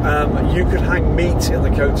 You could hang meat in the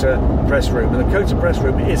COTA press room, and the COTA press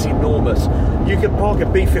room is enormous. You can park a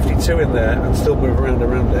B-52 in there and still move around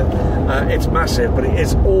it. It's massive, but it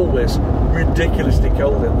is always ridiculously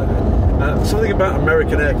cold in there. Something about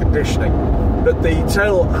American air conditioning. But the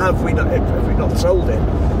tale, have we not told it,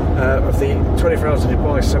 of the 24 Hours of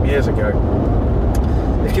Dubai some years ago.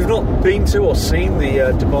 If you've not been to or seen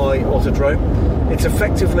the Dubai Autodrome, it's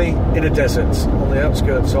effectively in a desert on the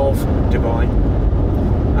outskirts of Dubai.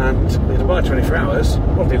 And the Dubai 24 Hours,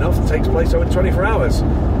 oddly enough, takes place over 24 hours.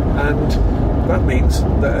 And that means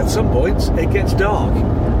that at some points it gets dark.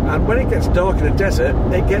 And when it gets dark in a desert,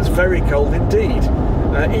 it gets very cold indeed.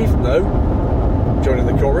 Even though, joining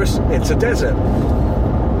the chorus, it's a desert.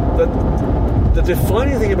 The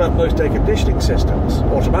defining thing about most air conditioning systems,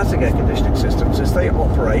 automatic air conditioning systems, is they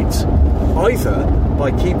operate either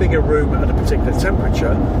by keeping a room at a particular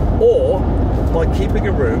temperature or by keeping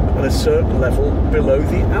a room at a certain level below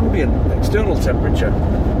the ambient external temperature.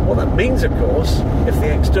 What that means, of course, if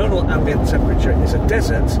the external ambient temperature is a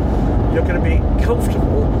desert, you're going to be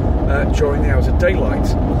comfortable during the hours of daylight.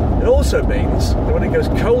 It also means that when it goes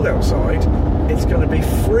cold outside, it's going to be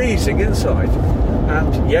freezing inside.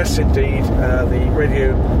 And yes, indeed, the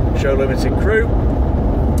Radio Show Limited crew,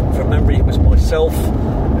 from memory, it was myself,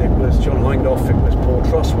 it was John Hindhoff, it was Paul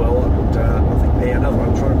Truswell, and I think another,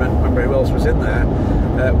 I'm trying to remember who else was in there,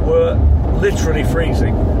 were literally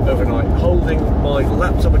freezing overnight, holding my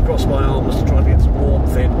laptop across my arms to try to get some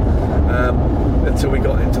warmth in, until we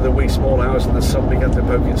got into the wee small hours and the sun began to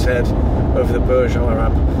poke its head over the Burj Al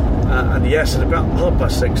Arab. And yes, at about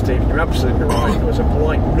 6:30, Steve, you're absolutely right, there was a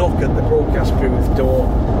polite knock at the broadcast booth door,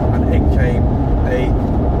 and in came a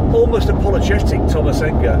almost apologetic Thomas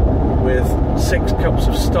Enger with 6 cups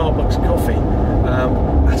of Starbucks coffee,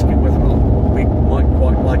 asking whether or not we might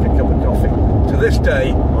quite like a cup of coffee. To this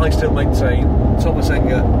day, I still maintain Thomas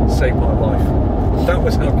Enger saved my life. That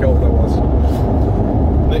was how cold I was.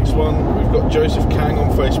 Next one, we've got Joseph Kang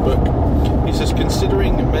on Facebook. He says,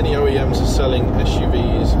 considering many OEMs are selling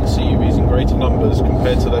SUVs and CUVs in greater numbers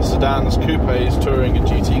compared to their sedans, coupes, touring and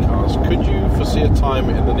GT cars, could you foresee a time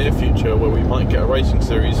in the near future where we might get a racing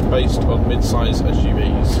series based on mid-size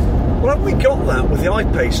SUVs? Well, haven't we got that with the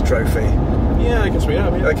I-Pace trophy? Yeah, I guess we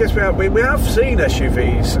have. Yeah. I guess we have. We have seen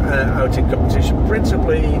SUVs out in competition.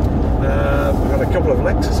 Principally, we've had a couple of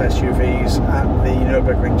Lexus SUVs at the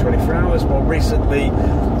Nürburgring 24 Hours. More recently,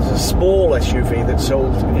 there's a small SUV that's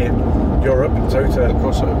sold in Europe, Toyota. A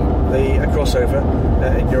crossover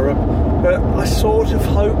in Europe. But I sort of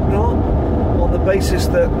hope not, on the basis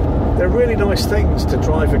that they're really nice things to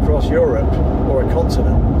drive across Europe or a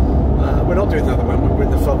continent. We're not doing that at the moment. We're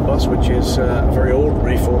in the Fun Bus, which is a very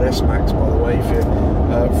ordinary Ford S-Max, by the way. If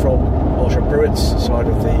you're from Marshall Pruitt's side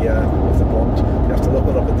of the pond, you have to look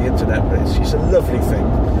that up at the internet, but it's a lovely thing.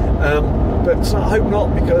 But I hope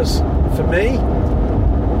not, because for me,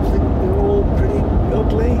 I think they're all pretty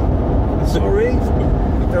ugly. Sorry,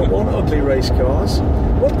 don't want ugly race cars.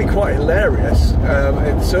 It would be quite hilarious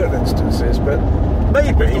in certain instances, but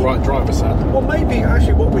maybe with the right driver set. Well, maybe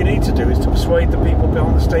actually what we need to do is to persuade the people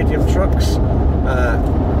behind the Stadium Trucks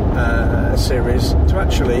series to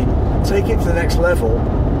actually take it to the next level,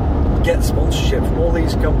 get sponsorship from all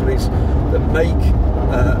these companies that make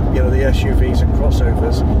the SUVs and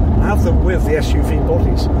crossovers, and have them with the SUV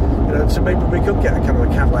bodies. So maybe we could get a kind of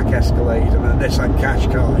a Cadillac Escalade and a Nissan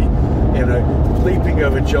Qashqai, leaping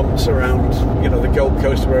over jumps around, the Gold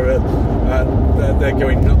Coast where they're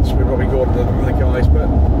going nuts with Robbie Gordon and the guys. But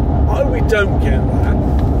we don't get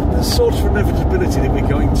that, there's sort of inevitability that we're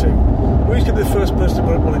going to. Who's going to be the first person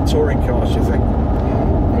to put one in touring cars, do you think?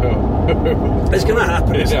 It's going to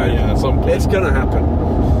happen, isn't it? Yeah, at some point. It's going to happen.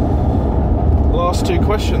 Last two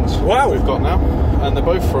questions. Wow. We've got now, and they're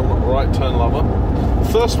both from Right Turn Lover. The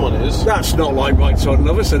first one is... That's not like Right Turn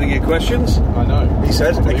Lover sending in questions. I know. He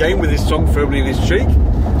said, again with his tongue firmly in his cheek.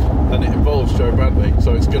 And it involves Joe Bradley,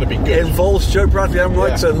 so it's going to be good. It involves Joe Bradley and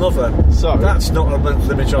Right Turn Lover. So that's not a mental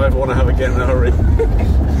image I ever want to have again in a hurry.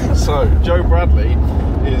 So, Joe Bradley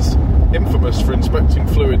is infamous for inspecting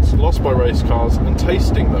fluids lost by race cars and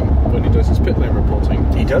tasting them when he does his pit lane reporting.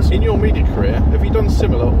 He does. In your media career, have you done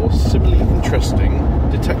similar or similarly interesting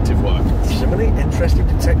detective work? Similarly interesting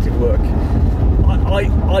detective work.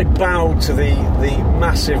 I bow to the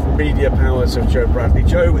massive media powers of Joe Bradley.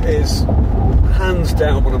 Joe is hands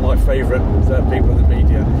down one of my favourite people in the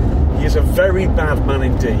media. He is a very bad man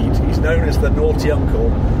indeed. He's known as the naughty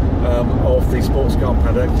uncle of the sports car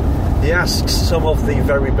paddock. He asks some of the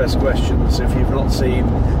very best questions. If you've not seen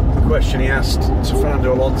the question he asked to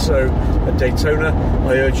Fernando Alonso at Daytona,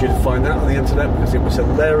 I urge you to find that on the internet because it was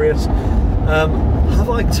hilarious. Have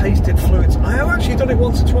I tasted fluids? I have actually done it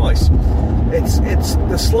once or twice. It's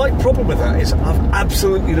the slight problem with that is I've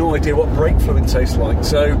absolutely no idea what brake fluid tastes like,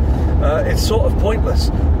 so it's sort of pointless.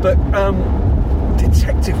 But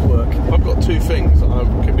detective work. I've got two things that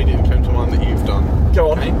immediately came to mind that you've done.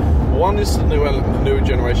 Go on. Okay? One is the newer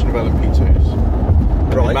generation of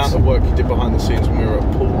LMP2s. Right. The amount of work you did behind the scenes when we were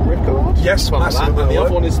at Paul Ricard. Yes, massive amount and the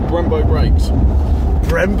other one is Brembo brakes.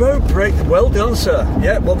 Brembo brake. Well done, sir.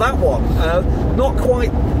 Yeah, well, that one. Not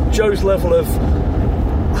quite Joe's level of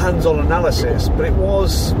hands-on analysis, but it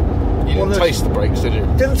was... You didn't taste the brakes, did you?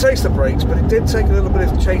 Didn't taste the brakes, but it did take a little bit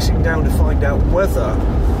of chasing down to find out whether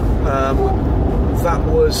that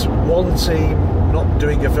was one team not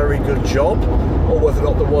doing a very good job or whether or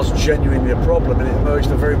not there was genuinely a problem, and it emerged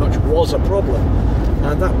there very much was a problem.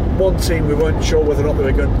 And that one team we weren't sure whether or not they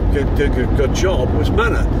were going to do a good job was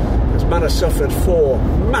Manor, because Manor suffered 4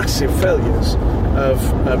 massive failures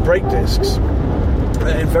of brake discs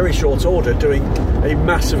in very short order, doing a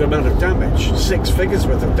massive amount of damage, 6 figures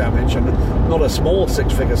worth of damage, and not a small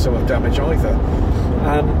 6-figure sum of damage either.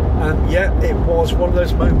 And yet it was one of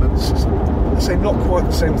those moments, I say not quite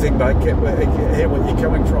the same thing, but I hear where you're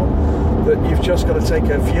coming from, that you've just got to take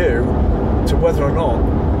a view to whether or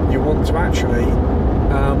not you want to actually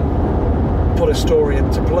put a story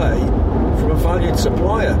into play from a valued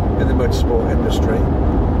supplier in the motorsport industry,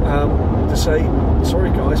 to say, sorry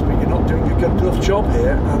guys, but you're not doing a good enough job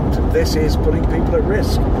here, and this is putting people at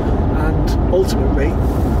risk. And ultimately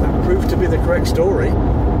that proved to be the correct story.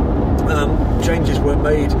 Changes were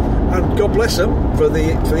made, and God bless them for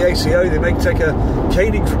the ACO. They may take a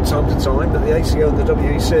caning from time to time, but the ACO and the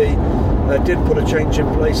WEC did put a change in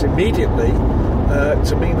place immediately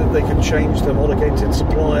to mean that they could change the homologated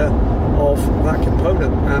supplier of that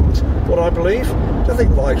component. And what I believe, do I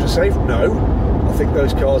think lives are saved? No. I think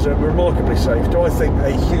those cars are remarkably safe. Do I think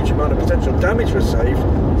a huge amount of potential damage was saved?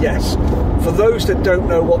 Yes. For those that don't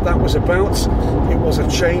know what that was about, it was a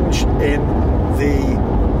change in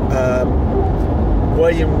the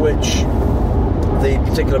way in which the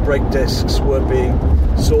particular brake discs were being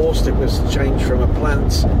sourced. It was changed from a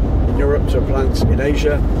plant in Europe to a plant in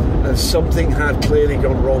Asia, and something had clearly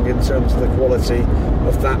gone wrong in terms of the quality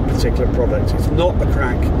of that particular product. It's not a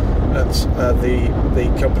crack at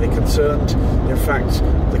the company concerned. In fact,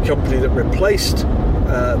 the company that replaced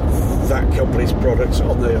that company's products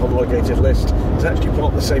on the homologated list is actually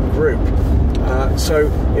part of the same group. So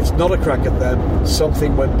it's not a crack at them.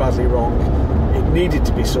 Something went badly wrong. It needed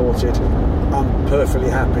to be sorted. I'm perfectly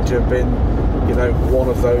happy to have been, one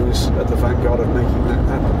of those at the vanguard of making that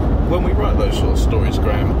happen. When we write those sort of stories,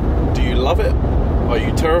 Graham, do you love it? Are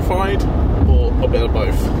you terrified? Or a bit of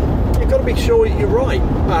both? You've got to be sure you're right,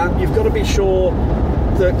 and you've got to be sure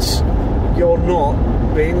that you're not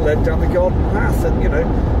being led down the garden path. And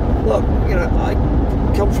look, I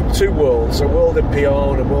come from 2 worlds, a world in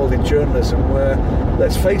PR and a world in journalism, where,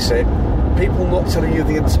 let's face it, people not telling you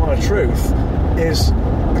the entire truth is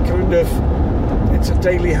a kind of, it's a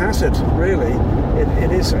daily hazard, really.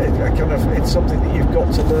 It is a kind of, it's something that you've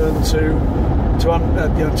got to learn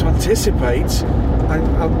to anticipate,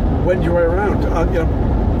 and when you're around,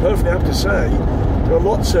 perfectly have to say, there are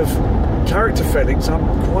lots of character failings I'm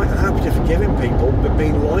quite happy to forgiving people, but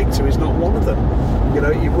being lied to is not one of them.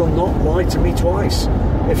 You will not lie to me twice.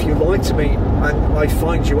 If you lie to me and I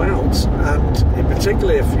find you out, and in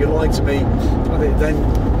particular if you lie to me and it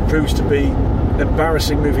then proves to be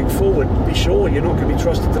embarrassing moving forward, be sure you're not going to be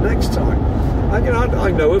trusted the next time. And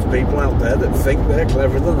I know of people out there that think they're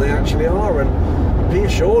cleverer than they actually are, and be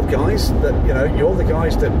assured, guys, that you're the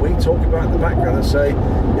guys that we talk about in the background and say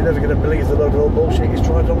you're never going to believe the load of old bullshit he's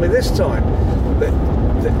tried on me this time.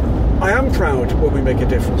 I am proud when we make a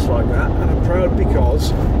difference like that, and I'm proud because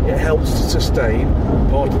it helps to sustain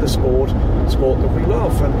part of the sport that we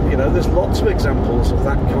love. And there's lots of examples of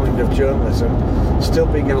that kind of journalism still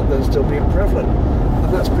being out there and still being prevalent,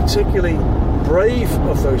 and that's particularly brave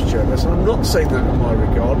of those journalists. And I'm not saying that in my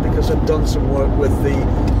regard, because I've done some work with the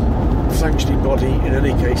sanctioning body in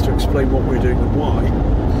any case to explain what we're doing and why,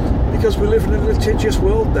 because we live in a litigious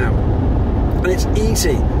world now, and it's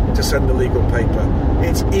easy to send a legal paper,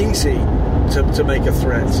 it's easy to make a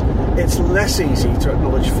threat, it's less easy to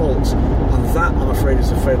acknowledge faults, and that, I'm afraid,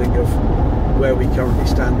 is a failing of where we currently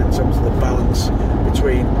stand in terms of the balance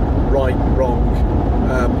between right, wrong,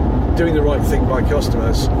 doing the right thing by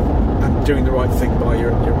customers and doing the right thing by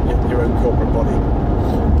your own corporate body.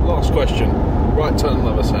 Last question. Right Turn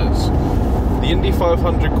Lover says, the Indy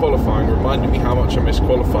 500 qualifying reminded me how much I miss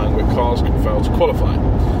qualifying where cars can fail to qualify.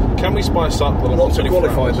 Can we spice up the Le Mans 24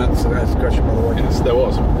 hours? That's the question, by the way. Yes, there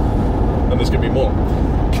was. And there's going to be more.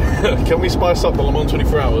 Can we spice up the Le Mans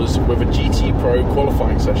 24 hours with a GT Pro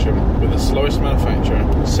qualifying session with the slowest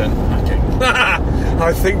manufacturer sent packing?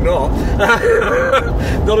 I think not.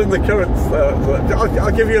 Not in the current...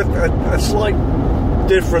 I'll give you a slight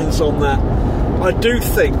difference on that. I do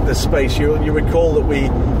think the space... You recall that we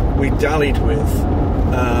dallied with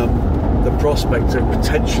the prospect of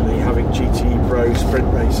potentially having GT Pro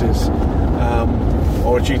sprint races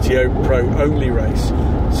or a GTO Pro only race.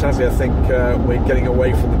 Sadly, I think we're getting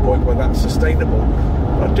away from the point where that's sustainable.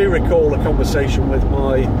 I do recall a conversation with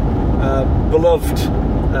my beloved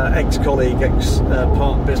ex-colleague,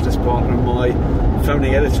 business partner, and my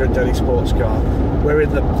founding editor at Daily Sports Car, where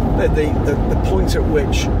in the point at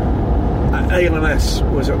which ALMS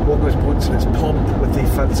was at one of those points in its pomp with the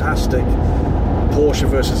fantastic Porsche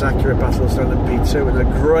versus Acura battle of LMP2 and a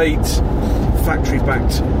great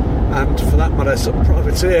factory-backed and, for that matter, some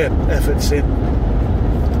privateer efforts in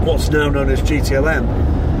what's now known as GTLM,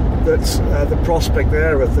 that the prospect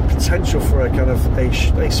there of the potential for a kind of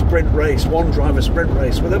a sprint race, one driver sprint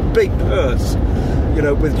race with a big purse,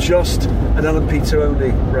 with just an LMP2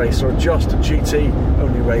 only race or just a GT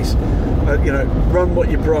only race, run what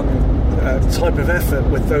you brung type of effort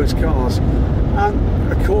with those cars.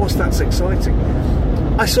 And of course that's exciting.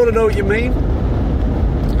 I sort of know what you mean.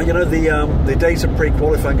 The days of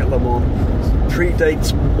pre-qualifying at Le Mans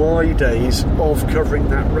predates my days of covering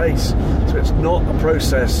that race, so it's not a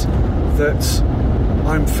process that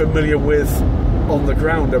I'm familiar with on the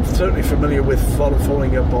ground. I'm certainly familiar with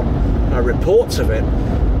following up on reports of it,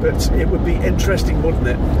 but it would be interesting, wouldn't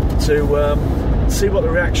it, to see what the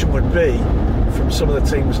reaction would be from some of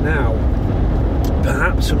the teams now,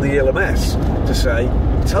 perhaps from the ELMS, to say,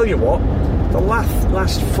 tell you what, the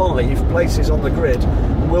last 5 places on the grid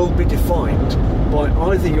will be defined by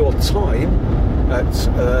either your time at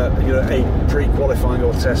a pre-qualifying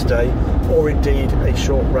or test day, or indeed a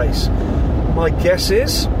short race. My guess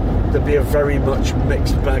is there'd be a very much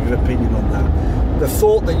mixed bag of opinion on that. The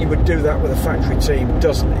thought that you would do that with a factory team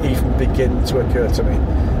doesn't even begin to occur to me.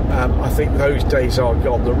 I think those days are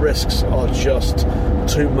gone. The risks are just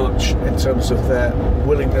too much in terms of their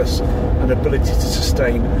willingness and ability to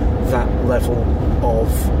sustain that level of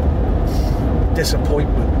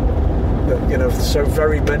disappointment that so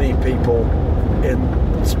very many people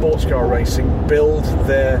in sports car racing build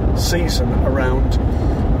their season around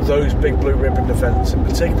those big blue ribbon events, and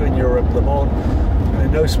particularly in Europe, Le Mans, and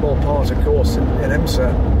in no small part, of course, in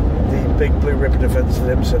IMSA, the big blue ribbon events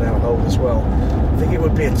that IMSA now hold as well. I think it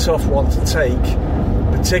would be a tough one to take,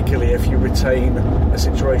 particularly if you retain a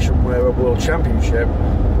situation where a world championship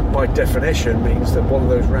by definition means that one of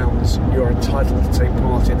those rounds you're entitled to take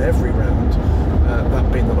part in every round,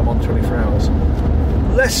 that being the Le Mans 24 hours.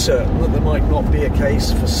 Less certain that there might not be a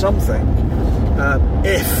case for something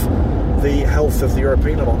if the health of the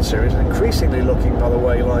European Le Mans Series, and increasingly looking, by the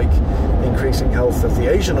way, like the increasing health of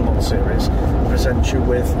the Asian Le Mans Series, presents you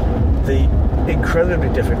with the incredibly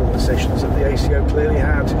difficult decisions that the ACO clearly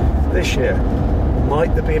had this year.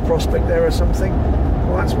 Might there be a prospect there or something?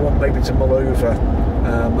 Well, that's one maybe to mull over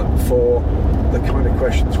for the kind of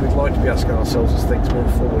questions we'd like to be asking ourselves as things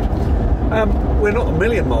move forward. We're not a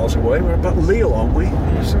million miles away. We're about Lille, aren't we?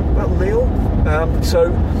 So about Lille. So,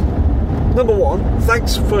 number one,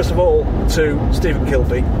 thanks first of all to Stephen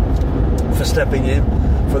Kilbey for stepping in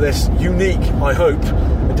for this unique, I hope,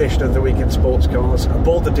 edition of the Week in Sports Cars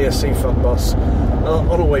aboard the DSC Fun Bus on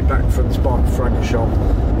our way back from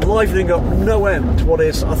Spa-Francorchamps, livening up no end what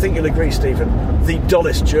is, I think you'll agree, Stephen, the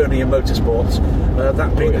dullest journey in motorsports,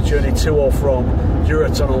 that being the journey to or from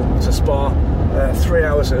Eurotunnel to Spa. 3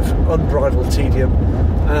 hours of unbridled tedium.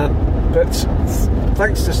 But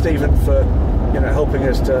thanks to Stephen for helping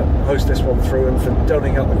us to host this one through and for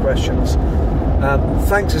doling out the questions.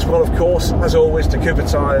 Thanks as well, of course, as always, to Cooper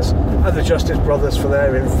Tyres and the Justice Brothers for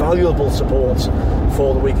their invaluable support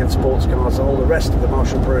for the Weekend Sports Cars and all the rest of the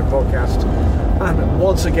Marshall Brewing podcast. And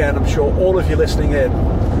once again, I'm sure all of you listening in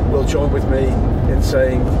will join with me in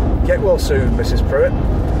saying, get well soon, Mrs. Pruitt.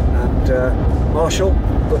 And Marshall,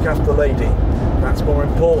 look after the lady. That's more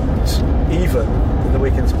important, even than the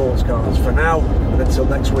Weekend Sports Cars. For now, and until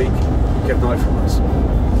next week, good night from us.